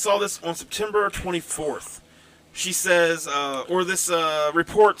 She saw this on September 24th. She says, this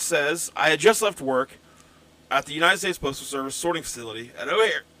report says, I had just left work at the United States Postal Service sorting facility at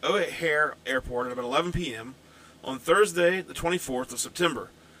O'Hare Airport at about 11 p.m. on Thursday, the 24th of September,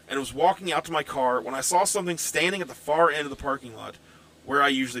 and was walking out to my car when I saw something standing at the far end of the parking lot where I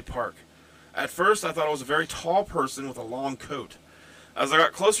usually park. At first, I thought it was a very tall person with a long coat. As I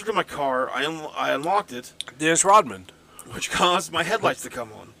got closer to my car, I unlocked it, Dennis Rodman. which caused my headlights to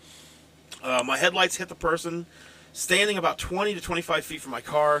come on. My headlights hit the person standing about 20 to 25 feet from my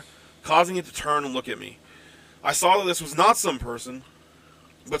car, causing it to turn and look at me. I saw that this was not some person,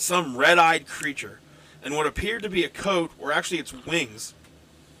 but some red-eyed creature, and what appeared to be a coat were actually its wings,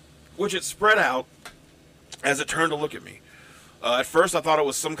 which it spread out as it turned to look at me. At first, I thought it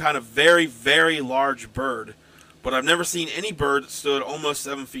was some kind of very, very large bird, but I've never seen any bird that stood almost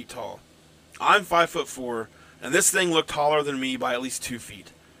 7 feet tall. I'm 5'4", and this thing looked taller than me by at least 2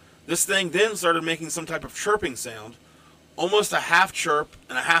 feet. This thing then started making some type of chirping sound, almost a half chirp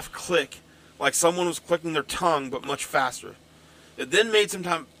and a half click, like someone was clicking their tongue, but much faster. It then made some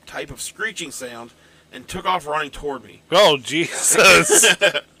type of screeching sound and took off running toward me. Oh, Jesus.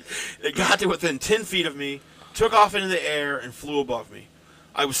 It got to within 10 feet of me, took off into the air, and flew above me.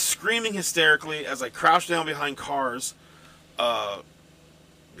 I was screaming hysterically as I crouched down behind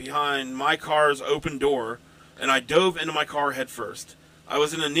my car's open door, and I dove into my car head first. I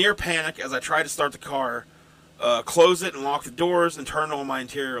was in a near panic as I tried to start the car, close it and lock the doors, and turn on my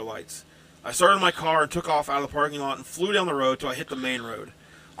interior lights. I started my car and took off out of the parking lot and flew down the road till I hit the main road.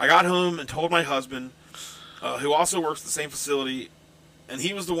 I got home and told my husband, who also works at the same facility, and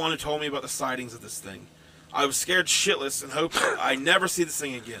he was the one who told me about the sightings of this thing. I was scared shitless and hoped I never see this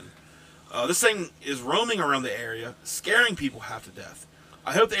thing again. This thing is roaming around the area, scaring people half to death.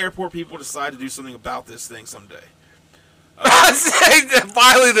 I hope the airport people decide to do something about this thing someday.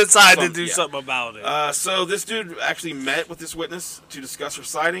 Finally decide to do something about it. So this dude actually met with this witness to discuss her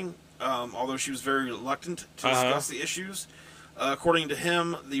sighting, although she was very reluctant to discuss the issues. According to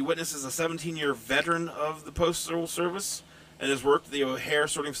him, the witness is a 17-year veteran of the Postal Service and has worked at the O'Hare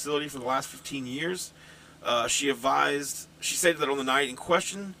sorting facility for the last 15 years. She stated that on the night in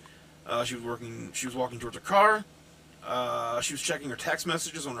question, she was walking towards her car. She was checking her text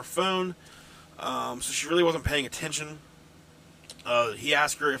messages on her phone, so she really wasn't paying attention. He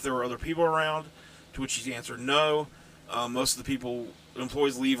asked her if there were other people around, to which she answered no. Most of the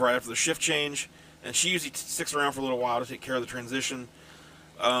employees leave right after the shift change, and she usually sticks around for a little while to take care of the transition.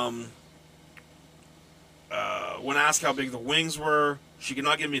 When asked how big the wings were, she could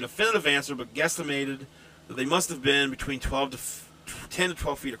not give me a definitive answer, but guesstimated that they must have been between 10 to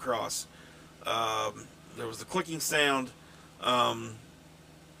 12 feet across. There was the clicking sound,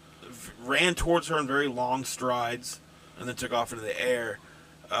 ran towards her in very long strides, and then took off into the air.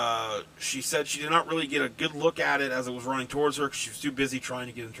 She said she did not really get a good look at it as it was running towards her because she was too busy trying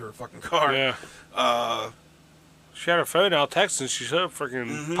to get into her fucking car. Yeah. She had her phone out texting. She should have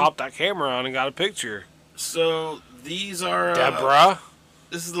freaking popped that camera on and got a picture. So these are Deborah.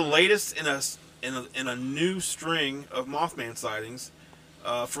 This is the latest in a new string of Mothman sightings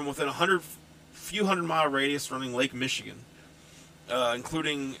from within a few hundred mile radius surrounding Lake Michigan,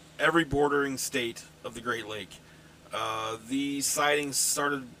 including every bordering state of the Great Lake. These sightings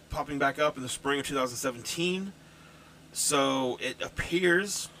started popping back up in the spring of 2017. So it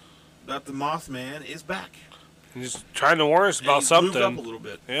appears that the Mothman is back. He's trying to warn us about He's something. moved up a little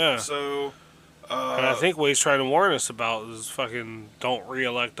bit. Yeah. So, and I think what he's trying to warn us about is fucking don't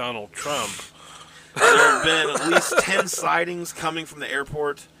re-elect Donald Trump. there have been at least 10 sightings coming from the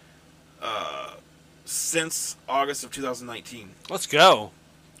airport since August of 2019. Let's go.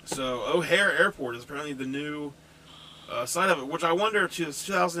 So O'Hare Airport is apparently the new site of it, which I wonder to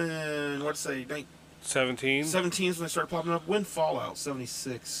 2000, what's say, 17? 17 is when they started popping up. When Fallout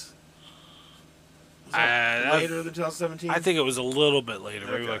 76? Was that- later than 2017? I think it was a little bit later,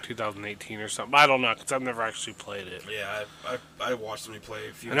 maybe Okay. like 2018 or something. I don't know, because I've never actually played it. Yeah, I watched somebody play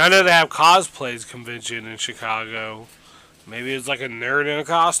a few. And I know they have cosplays convention in Chicago. Maybe it's like a nerd in a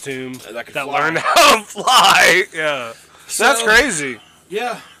costume That could that fly. learned how to fly. Yeah. That's So- crazy.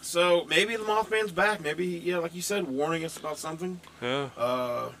 Yeah, so maybe the Mothman's back. Maybe, yeah, like you said, warning us about something. Yeah.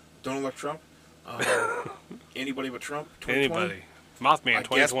 Don't elect Trump. Anybody but Trump. 2020. Anybody. Mothman I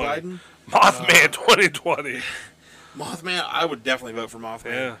guess 2020. Biden. Mothman 2020. Mothman, I would definitely vote for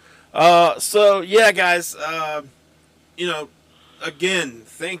Mothman. Yeah. So yeah, guys, you know, again,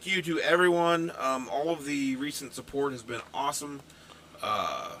 thank you to everyone. All of the recent support has been awesome.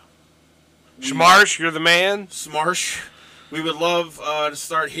 Shmarsh, you're the man. Smarsh. We would love to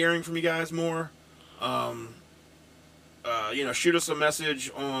start hearing from you guys more. You know, shoot us a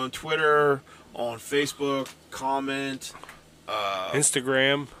message on Twitter, on Facebook, comment.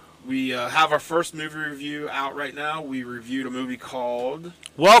 Instagram. We have our first movie review out right now. We reviewed a movie called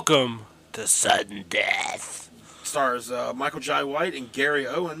Welcome to Sudden Death. stars Michael Jai White and Gary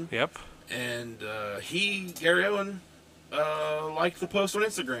Owen. Yep. And Gary Owen, liked the post on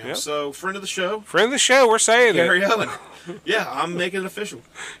Instagram. Yep. So, friend of the show, Friend of the show, we're saying Gary it. Owen. Yeah, I'm making it official.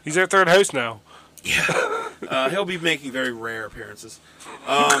 He's our third host now. He'll be making very rare appearances.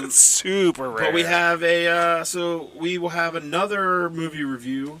 Super rare. But we have so we will have another movie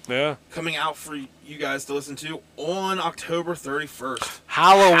review Yeah. coming out for you guys to listen to on October 31st.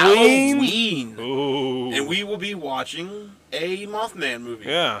 Halloween. Halloween. Ooh. And we will be watching a Mothman movie.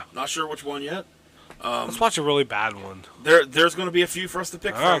 Yeah. Not sure which one yet. Let's watch a really bad one. There's going to be a few for us to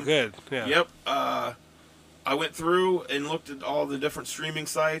pick Oh, from. good. Yeah. Yep. I went through and looked at all the different streaming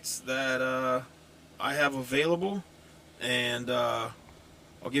sites that I have available, and I'll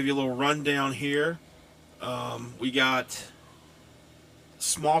give you a little rundown here. We got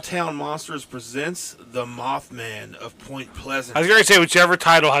Small Town Monsters presents The Mothman of Point Pleasant. I was going to say, whichever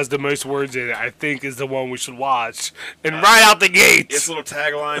title has the most words in it, I think is the one we should watch. And right out the gates. Its little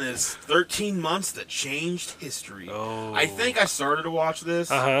tagline is 13 months that changed history. Oh. I think I started to watch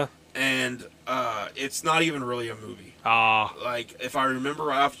this, Uh-huh. and it's not even really a movie. Ah. Like, if I remember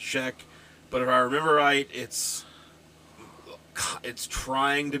right, I have to check, but if I remember right, it's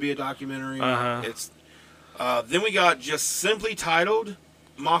trying to be a documentary. Uh-huh. It's then we got just simply titled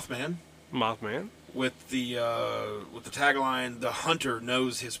Mothman Mothman. with the tagline "The Hunter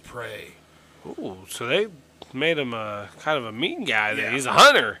Knows His Prey." Ooh, so they made him a kind of a mean guy then. Yeah. He's a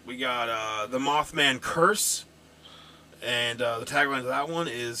hunter. We got the Mothman Curse, and the tagline of that one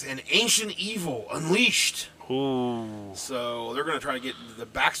is "An Ancient Evil Unleashed." Ooh. So they're gonna try to get into the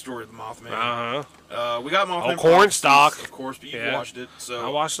backstory of the Mothman. Uh-huh. We got Mothman. Cornstalk. Prophecies, of course, but you Yeah. watched it. So I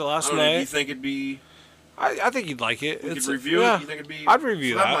watched it I last don't know, do you night. think it'd be? I think you'd like it. We It's could review yeah. it. You think it'd be? I'd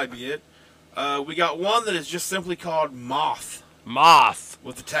review so that. That might be it. We got one that is just simply called Moth, Moth.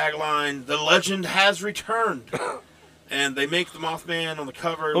 with the tagline "The Legend Has Returned," and they make the Mothman on the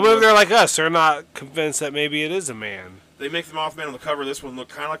cover. Well, maybe they're like us. They're not convinced that maybe it is a man. They make the Mothman on the cover of this one look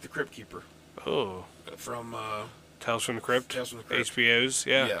kind of like the Crypt Keeper Oh. from Tales from the Crypt. Tales from the Crypt. HBO's.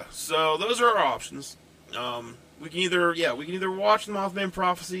 Yeah. Yeah. So those are our options. We can either watch the Mothman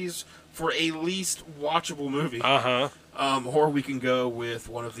Prophecies for a least watchable movie, Uh-huh. or we can go with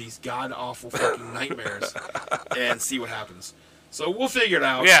one of these god awful fucking nightmares and see what happens. So we'll figure it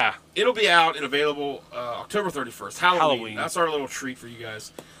out. Yeah. It'll be out and available October 31st, Halloween. Halloween. That's our little treat for you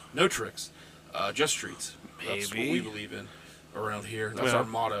guys. No tricks, just treats. That's what Maybe. we believe in around here. That's Yeah. our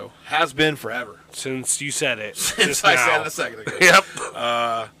motto. Has been forever. Since you said it. Since just I now. said it a second ago. Yep.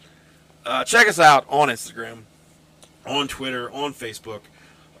 Check us out on Instagram, on Twitter, on Facebook,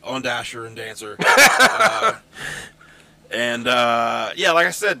 on Dasher and Dancer. Yeah, like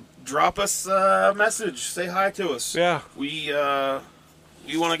I said, drop us a message. Say hi to us. Yeah. We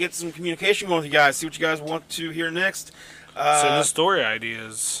want to get some communication going with you guys. See what you guys want to hear next. Send us story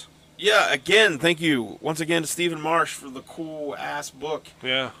ideas. Yeah, again, thank you once again to Stephen Marsh for the cool ass book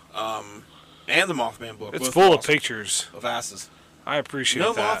Yeah. and the Mothman book. It's both full of awesome. pictures. Of asses. I appreciate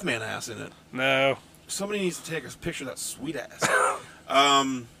No that. Mothman ass in it. No. Somebody needs to take a picture of that sweet ass.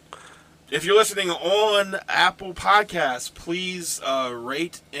 If you're listening on Apple Podcasts, please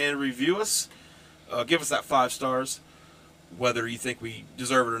rate and review us. Give us that 5 stars. Whether you think we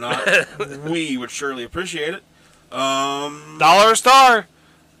deserve it or not, we would surely appreciate it. $1 a star.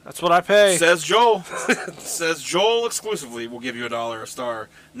 That's what I pay. Says Joel. Says Joel exclusively will give you $1 a star.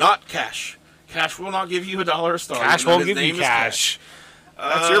 Not Cash. Cash will not give you $1 a star. Cash won't give you cash.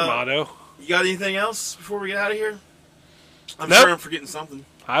 That's your motto. You got anything else before we get out of here? I'm Nope. sure I'm forgetting something.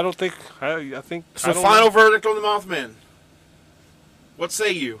 I don't think. I think. So I don't final know. verdict on the Mothman. What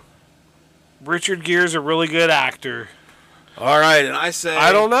say you? Richard Gere's a really good actor. All right, and I say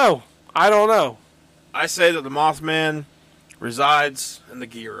I don't know. I say that the Mothman resides in the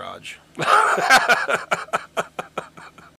garage.